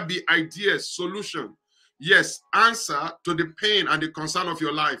 may there be ideas, solution. Yes, answer to the pain and the concern of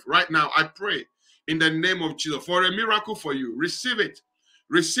your life. Right now, I pray in the name of Jesus for a miracle for you. Receive it.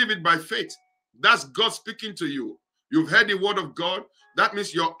 Receive it by faith. That's God speaking to you. You've heard the word of God. That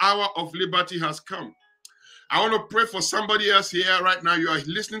means your hour of liberty has come. I want to pray for somebody else here right now. You are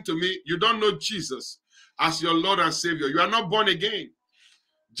listening to me. You don't know Jesus as your Lord and Savior. You are not born again.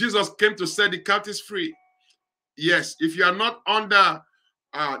 Jesus came to set the captives free. Yes, if you are not under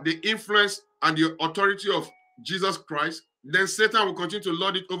the influence and the authority of Jesus Christ, then Satan will continue to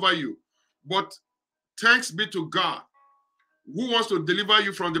lord it over you. But thanks be to God, who wants to deliver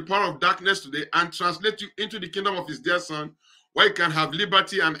you from the power of darkness today and translate you into the kingdom of his dear Son, where you can have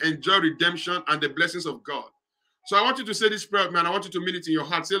liberty and enjoy redemption and the blessings of God. So I want you to say this prayer, man. I want you to mean it in your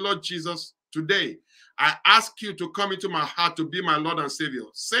heart. Say, Lord Jesus, today I ask you to come into my heart to be my Lord and Savior.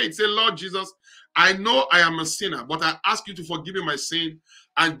 Say it. Say, Lord Jesus, I know I am a sinner, but I ask you to forgive me my sin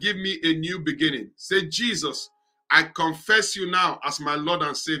and give me a new beginning. Say, Jesus, I confess you now as my Lord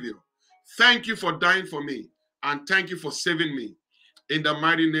and Savior. Thank you for dying for me, and thank you for saving me in the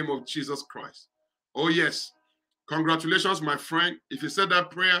mighty name of Jesus Christ. Oh, yes. Congratulations, my friend. If you said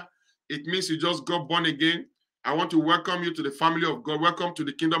that prayer, it means you just got born again. I want to welcome you to the family of God. Welcome to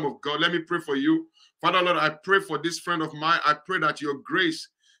the kingdom of God. Let me pray for you. Father, Lord, I pray for this friend of mine. I pray that your grace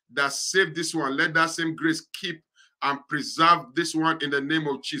that saved this one, let that same grace keep and preserve this one in the name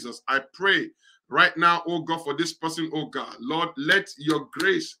of Jesus. I pray right now, oh God, for this person, oh God. Lord, let your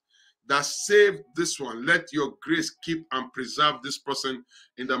grace that saved this one, let your grace keep and preserve this person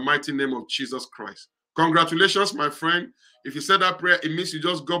in the mighty name of Jesus Christ. Congratulations, my friend. If you said that prayer, it means you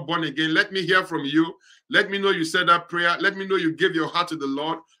just got born again. Let me hear from you. Let me know you said that prayer. Let me know you gave your heart to the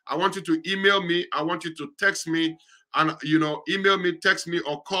Lord. I want you to email me. I want you to text me. And, email me, text me,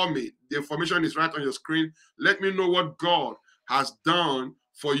 or call me. The information is right on your screen. Let me know what God has done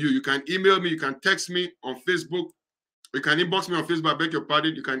for you. You can email me. You can text me on Facebook. You can inbox me on Facebook. I beg your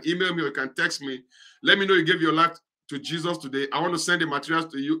pardon. You can email me or you can text me. Let me know you gave your life to Jesus today, I want to send a material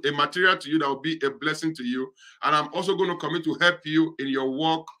to you that will be a blessing to you. And I'm also going to commit to help you in your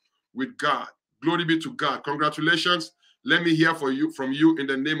walk with God. Glory be to God. Congratulations. Let me hear from you in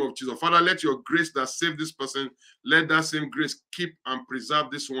the name of Jesus. Father, let your grace that saved this person, let that same grace keep and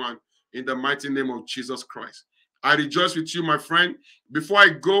preserve this one in the mighty name of Jesus Christ. I rejoice with you, my friend. Before I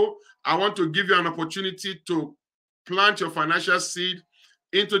go, I want to give you an opportunity to plant your financial seed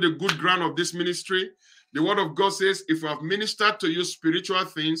into the good ground of this ministry. The word of God says, if we have ministered to you spiritual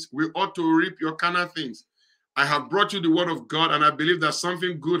things, we ought to reap your carnal things. I have brought you the word of God, and I believe that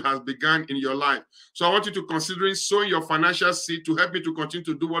something good has begun in your life. So I want you to consider sowing your financial seed to help me to continue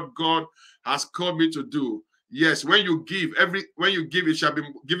to do what God has called me to do. Yes, when you give, it shall be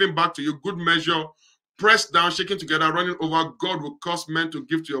given back to you. Good measure, pressed down, shaken together, running over. God will cause men to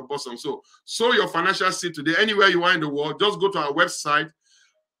give to your bosom. So sow your financial seed today. Anywhere you are in the world, just go to our website,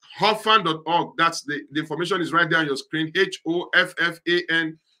 hoffan.org. That's the information is right there on your screen,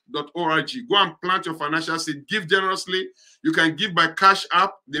 HOFFAN.org. Go and plant your financial seed. Give generously. You can give by Cash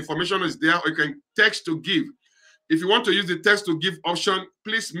App. The information is there, or you can text to give. If you want to use the text to give option,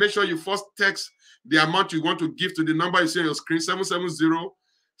 please make sure you first text the amount you want to give to the number you see on your screen,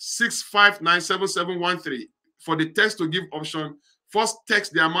 770-659-7713. For the text to give option, first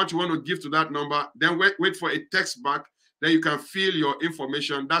text the amount you want to give to that number, then wait for a text back. Then you can fill your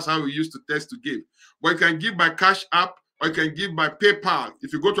information. That's how we use to text to give. But you can give by Cash App, or you can give by PayPal.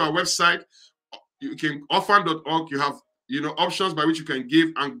 If you go to our website, you can orphan.org. You have options by which you can give,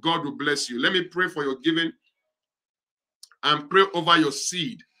 and God will bless you. Let me pray for your giving and pray over your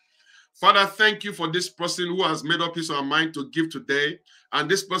seed. Father, thank you for this person who has made up his or her mind to give today, and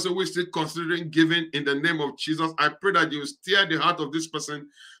this person who is still considering giving. In the name of Jesus, I pray that you steer the heart of this person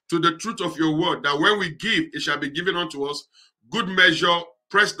to the truth of your word, that when we give, it shall be given unto us. Good measure,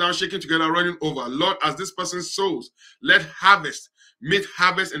 pressed down, shaken together, running over. Lord, as this person sows, let harvest meet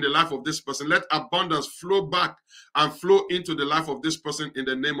harvest in the life of this person. Let abundance flow back and flow into the life of this person in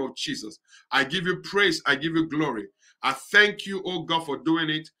the name of Jesus. I give you praise. I give you glory. I thank you, oh God, for doing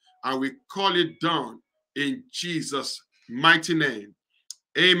it, and we call it done in Jesus' mighty name.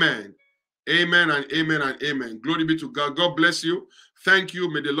 Amen. Amen and amen and amen. Glory be to God. God bless you. Thank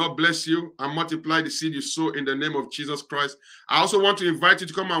you. May the Lord bless you and multiply the seed you sow in the name of Jesus Christ. I also want to invite you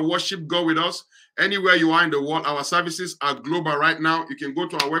to come and worship God with us anywhere you are in the world. Our services are global right now. You can go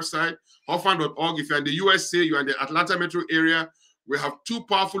to our website, hoffan.org. If you're in the USA, you're in the Atlanta metro area, we have 2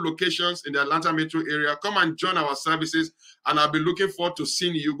 powerful locations in the Atlanta metro area. Come and join our services, and I'll be looking forward to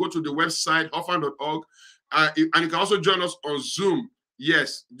seeing you. Go to the website, hoffan.org, and you can also join us on Zoom.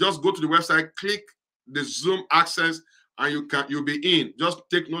 Yes, just go to the website, click the Zoom access, and you'll be in. Just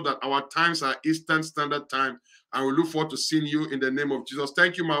take note that our times are Eastern Standard Time, and we look forward to seeing you in the name of Jesus.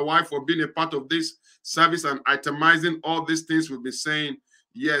 Thank you, my wife, for being a part of this service and itemizing all these things we'll be saying.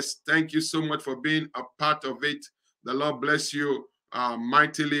 Yes, thank you so much for being a part of it. The Lord bless you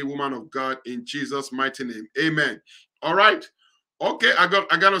mightily, woman of God, in Jesus' mighty name. Amen. All right. Okay, I got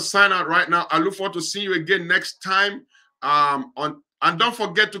to sign out right now. I look forward to seeing you again next time. And don't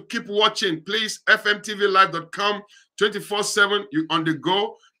forget to keep watching, please. fmtvlive.com 24/7. You on the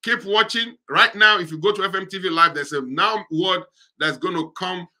go. Keep watching. Right now, if you go to FMTV Live, there's a now word that's going to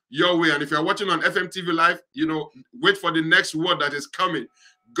come your way. And if you're watching on FMTV Live, wait for the next word that is coming.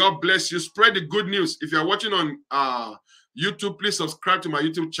 God bless you. Spread the good news. If you're watching on YouTube, please subscribe to my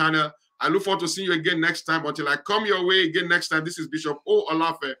YouTube channel. I look forward to seeing you again next time. Until I come your way again next time, this is Bishop O.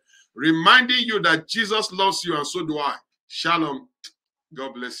 Olafe, reminding you that Jesus loves you and so do I. Shalom.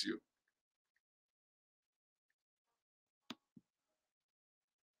 God bless you.